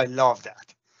still I love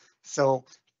that. So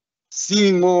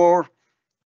seeing more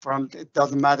from, it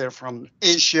doesn't matter, from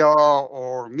Asia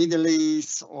or Middle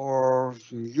East or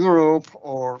Europe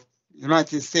or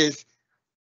United States,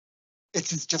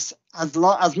 it is just as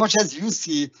much as you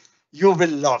see, you will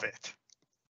love it.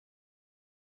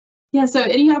 Yeah, so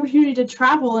any opportunity to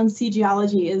travel and see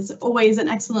geology is always an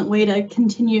excellent way to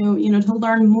continue, you know, to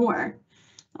learn more.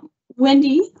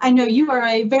 Wendy, I know you are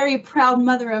a very proud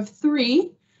mother of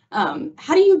 3.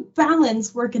 How do you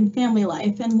balance work and family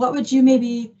life, and what would you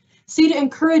maybe say to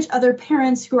encourage other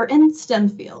parents who are in STEM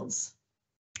fields?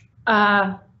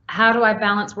 How do I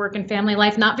balance work and family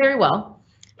life? Not very well.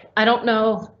 I don't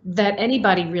know that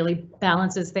anybody really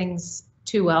balances things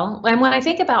too well. And when I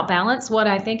think about balance, what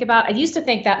I think about, I used to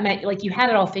think that meant like you had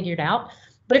it all figured out.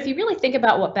 But if you really think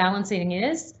about what balancing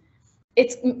is,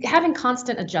 it's having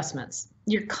constant adjustments.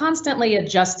 You're constantly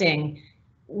adjusting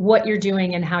what you're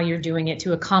doing and how you're doing it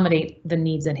to accommodate the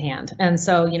needs at hand. And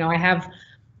so, you know, I have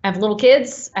little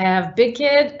kids, I have big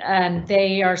kid, and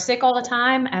they are sick all the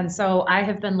time. And so I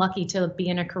have been lucky to be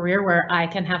in a career where I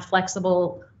can have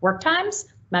flexible work times.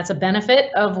 That's a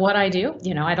benefit of what I do.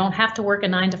 You know, I don't have to work a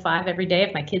 9 to 5 every day.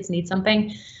 If my kids need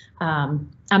something, I'm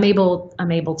able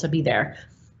to be there.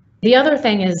 The other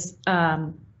thing is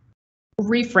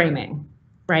reframing,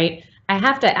 right? I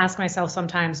have to ask myself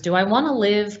sometimes, do I want to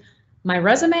live my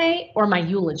resume or my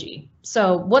eulogy?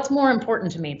 So what's more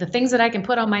important to me? The things that I can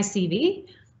put on my CV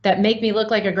that make me look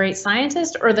like a great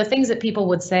scientist, or the things that people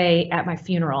would say at my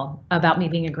funeral about me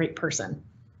being a great person?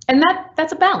 And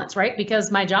that's a balance, right?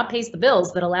 Because my job pays the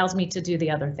bills that allows me to do the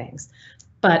other things.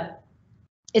 But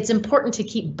it's important to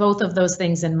keep both of those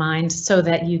things in mind so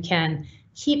that you can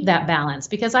keep that balance,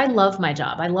 because I love my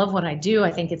job. I love what I do.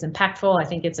 I think it's impactful. I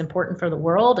think it's important for the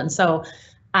world. And so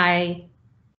I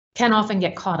can often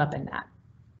get caught up in that.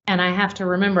 And I have to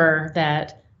remember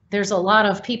that there's a lot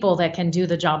of people that can do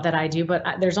the job that I do, but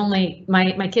there's only,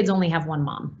 my kids only have one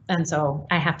mom. And so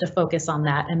I have to focus on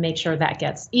that and make sure that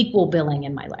gets equal billing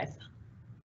in my life.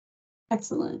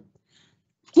 Excellent.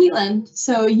 Caitlin,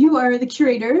 so you are the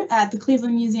curator at the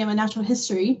Cleveland Museum of Natural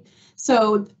History.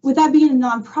 So with that being a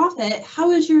nonprofit,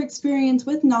 how has your experience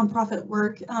with nonprofit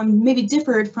work maybe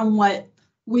differed from what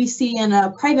we see in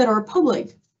a private or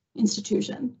public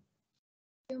institution?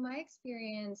 So my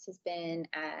experience has been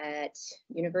at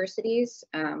universities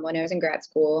when I was in grad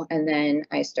school, and then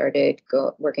I started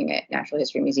working at natural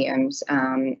history museums.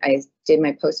 I did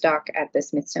my postdoc at the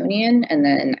Smithsonian, and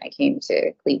then I came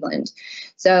to Cleveland.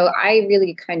 So I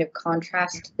really kind of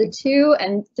contrast the two.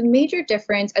 And the major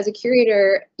difference, as a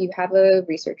curator, you have a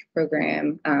research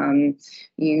program.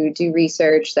 You do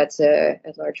research. That's a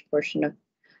large portion of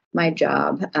my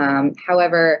job.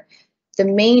 However, the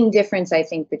main difference, I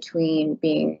think, between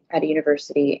being at a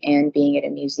university and being at a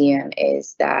museum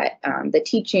is that the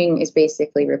teaching is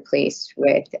basically replaced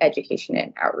with education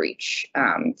and outreach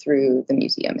through the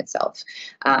museum itself.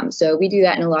 So we do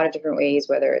that in a lot of different ways,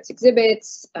 whether it's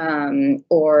exhibits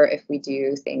or if we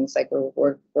do things like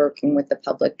we're working with the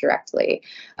public directly.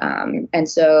 And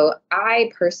so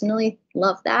I personally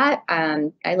love that.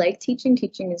 I like teaching.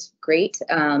 Teaching is great,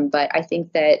 but I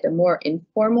think that the more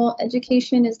informal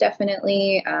education is definitely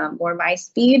more my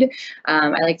speed. I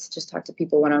like to just talk to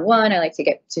people one-on-one. I like to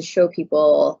get to show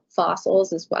people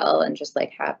fossils as well and just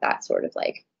like have that sort of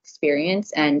like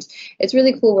experience. And it's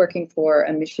really cool working for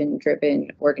a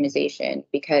mission-driven organization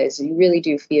because you really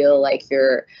do feel like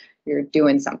you're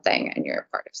doing something and you're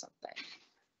a part of something.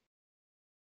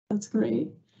 That's great.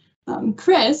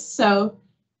 Chris, so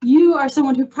you are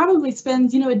someone who probably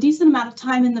spends, a decent amount of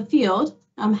time in the field.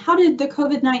 How did the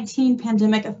COVID-19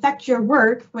 pandemic affect your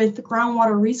work with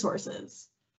groundwater resources?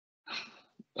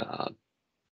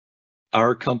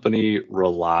 Our company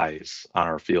relies on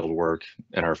our field work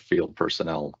and our field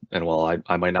personnel. And while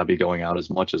I might not be going out as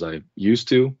much as I used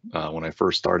to when I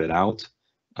first started out,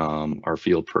 our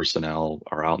field personnel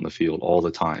are out in the field all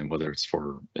the time, whether it's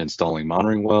for installing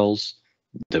monitoring wells,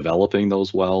 developing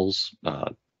those wells,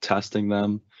 testing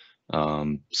them,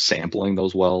 sampling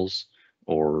those wells,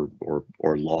 or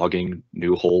logging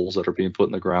new holes that are being put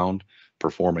in the ground,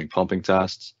 performing pumping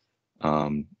tests.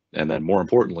 And then more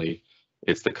importantly,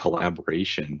 it's the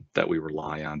collaboration that we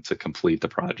rely on to complete the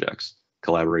projects.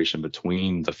 Collaboration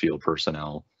between the field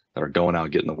personnel that are going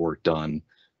out getting the work done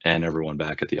and everyone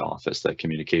back at the office, that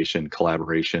communication,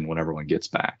 collaboration when everyone gets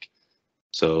back.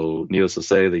 So needless to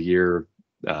say, the year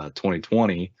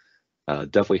 2020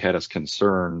 definitely had us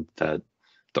concerned that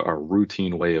our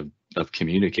routine way of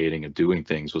communicating and doing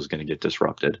things was going to get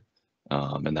disrupted,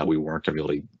 and that we weren't going to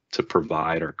be able to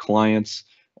provide our clients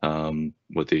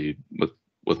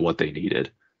with what they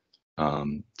needed.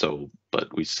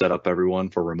 But we set up everyone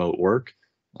for remote work.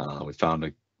 We found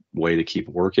a way to keep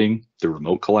working through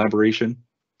remote collaboration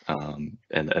and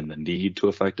the need to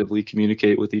effectively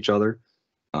communicate with each other.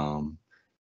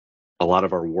 A lot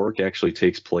of our work actually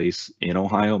takes place in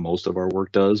Ohio. Most of our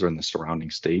work does, or in the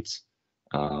surrounding states.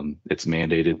 It's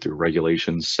mandated through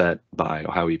regulations set by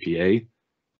Ohio EPA.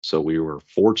 So we were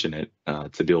fortunate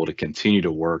to be able to continue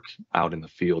to work out in the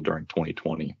field during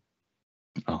 2020.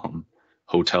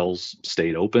 Hotels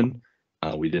stayed open.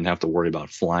 We didn't have to worry about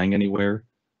flying anywhere.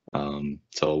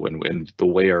 So when the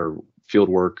way our field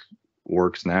work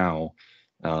works now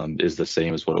is the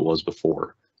same as what it was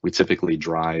before. We typically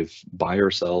drive by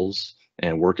ourselves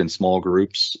and work in small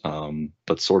groups,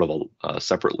 but sort of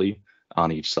separately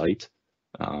on each site.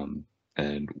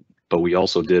 But we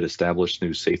also did establish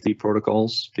new safety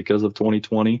protocols because of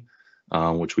 2020,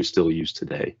 which we still use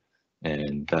today.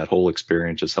 And that whole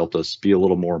experience just helped us be a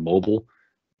little more mobile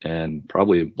and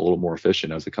probably a little more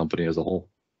efficient as a company as a whole.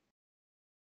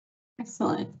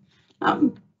 Excellent.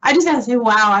 I just gotta say,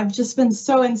 wow, I've just been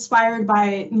so inspired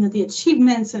by the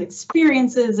achievements and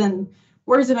experiences and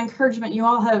words of encouragement you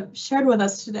all have shared with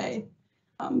us today.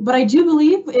 But I do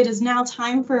believe it is now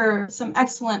time for some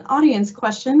excellent audience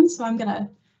questions. So I'm gonna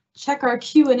check our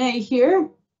Q&A here.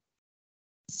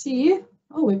 See,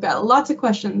 oh, we've got lots of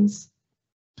questions.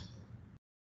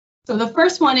 So the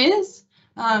first one is,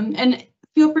 and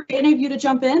feel free any of you to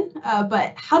jump in,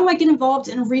 but how do I get involved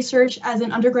in research as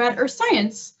an undergrad earth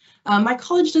science? My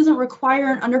college doesn't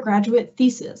require an undergraduate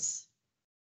thesis.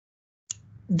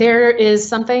 There is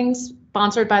something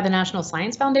sponsored by the National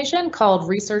Science Foundation called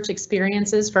Research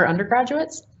Experiences for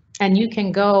Undergraduates. And you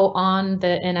can go on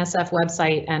the NSF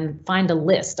website and find a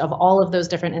list of all of those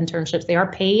different internships. They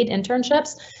are paid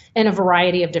internships in a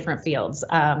variety of different fields.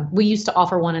 We used to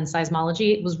offer one in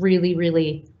seismology. It was really,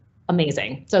 really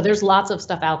amazing. So there's lots of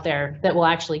stuff out there that will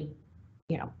actually,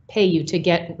 pay you to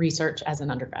get research as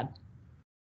an undergrad.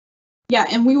 Yeah,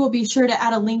 and we will be sure to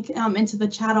add a link into the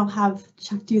chat. I'll have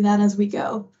Chuck do that as we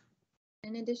go.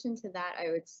 In addition to that,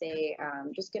 I would say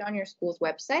just get on your school's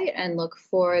website and look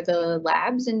for the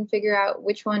labs and figure out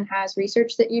which one has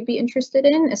research that you'd be interested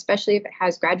in, especially if it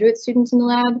has graduate students in the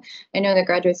lab. I know that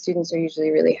graduate students are usually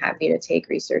really happy to take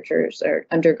researchers or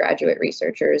undergraduate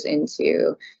researchers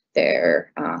into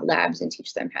their labs and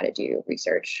teach them how to do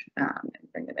research and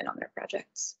bring them in on their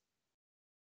projects.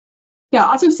 Yeah,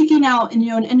 also seeking out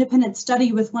an independent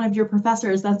study with one of your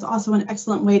professors, that's also an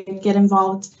excellent way to get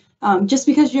involved. Just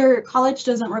because your college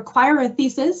doesn't require a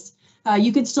thesis,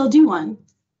 you could still do one.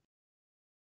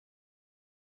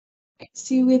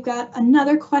 See, we've got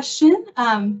another question.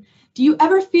 Do you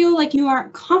ever feel like you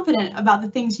aren't confident about the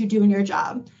things you do in your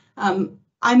job? I'm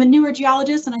a newer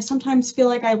geologist and I sometimes feel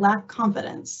like I lack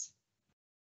confidence.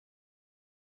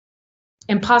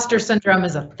 Imposter syndrome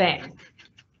is a thing.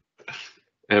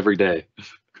 Every day.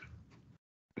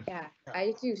 Yeah,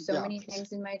 I do so many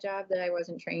things in my job that I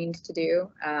wasn't trained to do,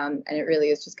 and it really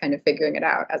is just kind of figuring it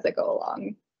out as I go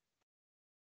along.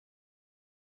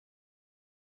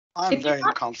 I'm very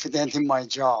confident in my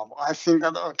job. I think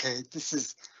that, okay, this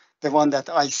is the one that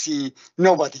I see,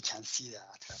 nobody can see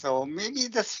that. So maybe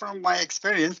that's from my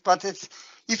experience, but it's,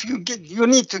 if you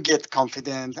need to get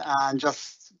confident and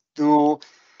just do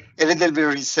a little bit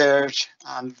of research,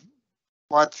 and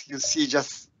what you see,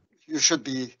 you should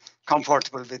be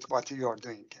comfortable with what you're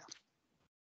doing.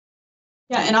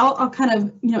 Yeah, and I'll kind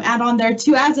of add on there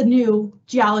too, as a new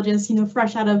geologist,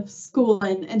 fresh out of school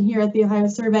and here at the Ohio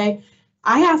Survey,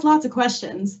 I ask lots of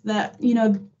questions that,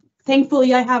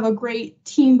 thankfully I have a great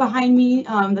team behind me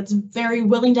that's very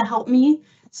willing to help me.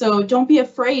 So don't be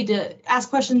afraid to ask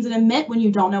questions and admit when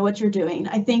you don't know what you're doing.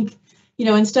 I think,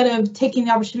 instead of taking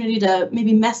the opportunity to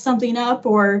maybe mess something up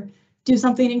or do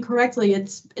something incorrectly,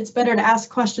 it's better to ask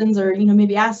questions, or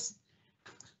maybe ask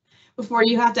before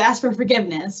you have to ask for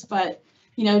forgiveness. But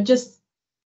just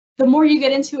the more you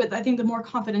get into it, I think the more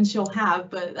confidence you'll have.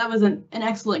 But that was an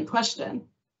excellent question.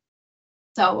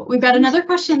 So we've got another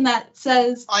question that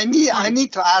says, I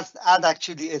need to add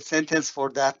actually a sentence for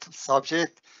that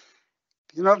subject.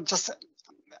 Just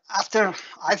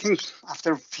I think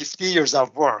after 50 years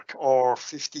of work or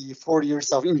 54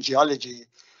 years in geology,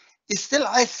 still,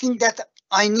 I think that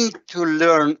I need to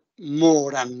learn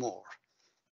more and more.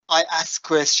 I ask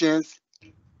questions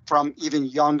from even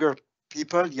younger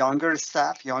people, younger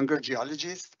staff, younger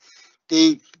geologists.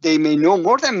 They may know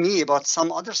more than me about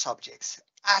some other subjects.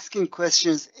 Asking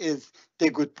questions is the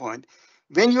good point.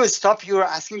 When you stop your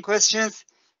asking questions,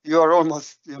 you are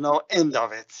almost, end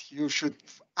of it. You should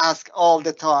ask all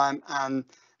the time and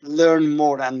learn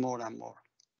more and more and more.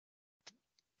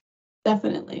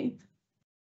 Definitely.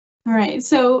 All right,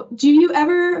 so do you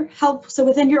ever help, so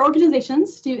within your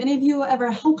organizations, do any of you ever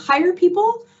help hire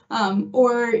people?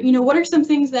 Or, what are some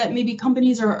things that maybe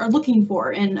companies are looking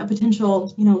for in a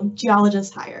potential,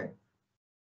 geologist hire?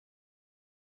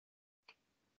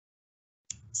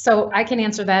 So I can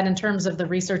answer that in terms of the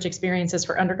research experiences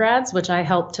for undergrads, which I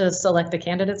helped to select the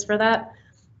candidates for that.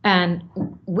 And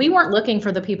we weren't looking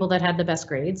for the people that had the best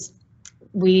grades.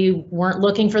 We weren't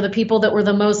looking for the people that were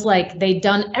the most they'd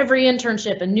done every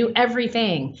internship and knew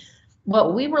everything.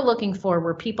 What we were looking for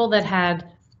were people that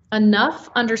had enough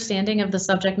understanding of the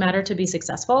subject matter to be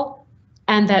successful,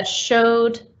 and that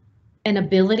showed an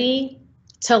ability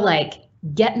to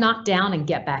get knocked down and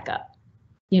get back up.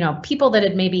 People that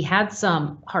had maybe had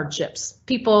some hardships,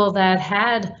 people that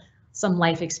had some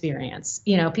life experience,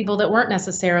 people that weren't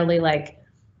necessarily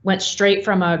went straight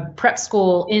from a prep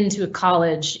school into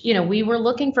college. We were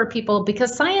looking for people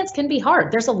because science can be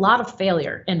hard. There's a lot of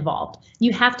failure involved.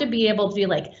 You have to be able to be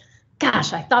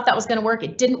gosh, I thought that was going to work.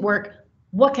 It didn't work.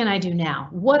 What can I do now?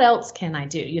 What else can I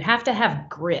do? You have to have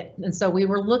grit. And so we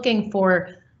were looking for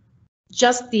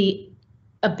just the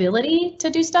ability to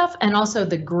do stuff and also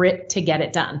the grit to get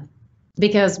it done.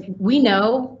 Because we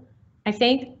know, I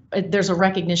think, there's a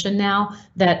recognition now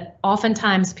that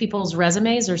oftentimes people's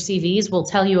resumes or CVs will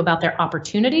tell you about their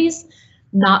opportunities,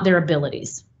 not their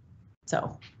abilities.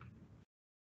 So.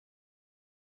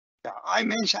 Yeah, I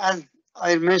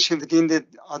mentioned within the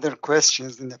other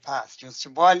questions in the past, just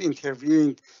while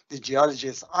interviewing the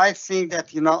geologists, I think that,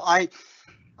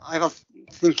 I was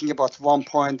thinking about one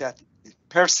point, that the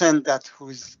person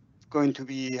who's going to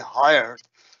be hired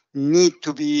need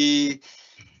to be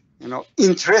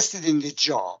interested in the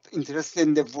job, interested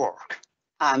in the work,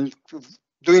 and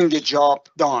doing the job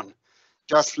done,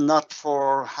 just not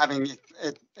for having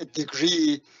a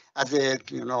degree as a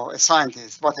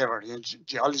scientist, whatever,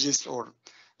 geologist or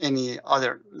any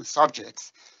other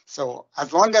subjects. So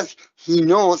as long as he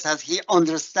knows, as he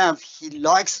understands, he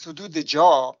likes to do the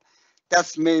job,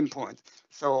 that's the main point.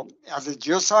 So as a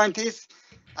geoscientist,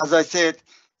 as I said,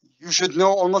 you should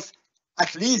know almost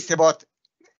at least about,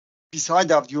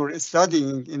 beside of your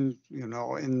studying in,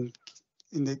 in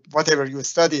the whatever you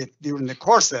studied during the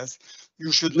courses,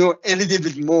 you should know a little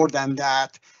bit more than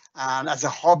that. And as a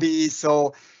hobby,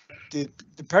 so the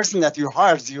person that you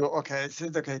hires you, okay,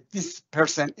 says, okay, this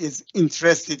person is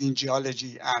interested in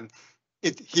geology and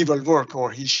he will work,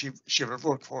 or she will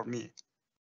work for me.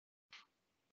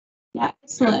 Yeah,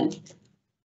 excellent.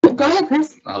 Go ahead,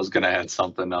 Chris. I was going to add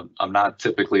something. I'm not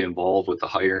typically involved with the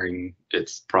hiring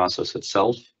process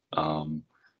itself,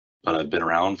 but I've been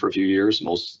around for a few years.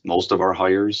 Most of our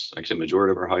hires, actually,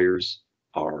 majority of our hires,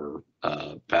 are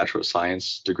Bachelor of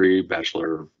Science degree,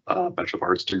 Bachelor of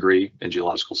Arts degree in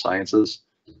Geological Sciences.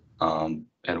 And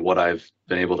what I've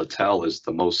been able to tell is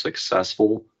the most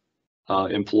successful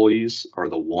employees are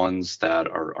the ones that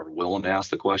are willing to ask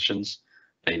the questions.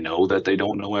 They know that they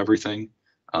don't know everything.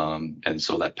 And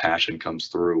so that passion comes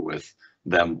through with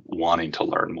them wanting to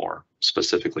learn more,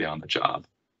 specifically on the job.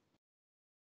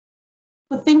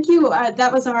 Well, thank you.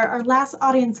 That was our last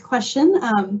audience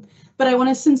question. But I want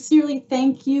to sincerely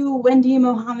thank you, Wendy,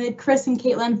 Mohammad, Chris, and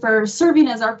Caitlin, for serving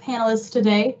as our panelists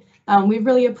today. We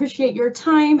really appreciate your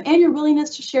time and your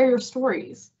willingness to share your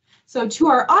stories. So to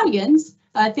our audience,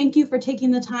 thank you for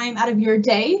taking the time out of your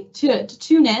day to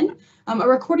tune in. A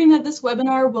recording of this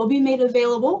webinar will be made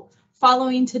available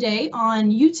following today on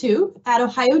YouTube at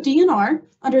OhioDNR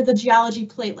under the Geology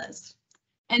playlist.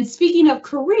 And speaking of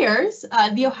careers,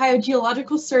 the Ohio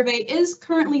Geological Survey is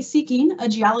currently seeking a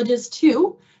geologist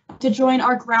to join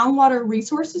our groundwater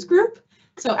resources group.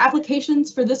 So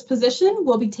applications for this position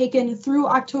will be taken through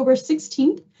October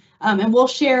 16th, and we'll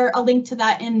share a link to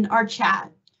that in our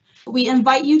chat. We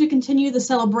invite you to continue the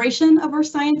celebration of our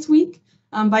Science Week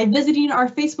by visiting our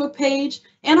Facebook page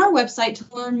and our website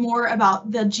to learn more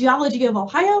about the geology of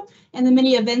Ohio and the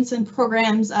many events and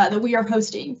programs that we are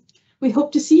hosting. We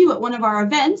hope to see you at one of our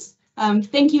events.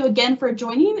 Thank you again for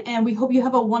joining, and we hope you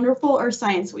have a wonderful Earth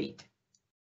Science Week.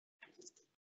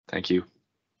 Thank you.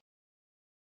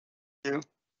 Thank you.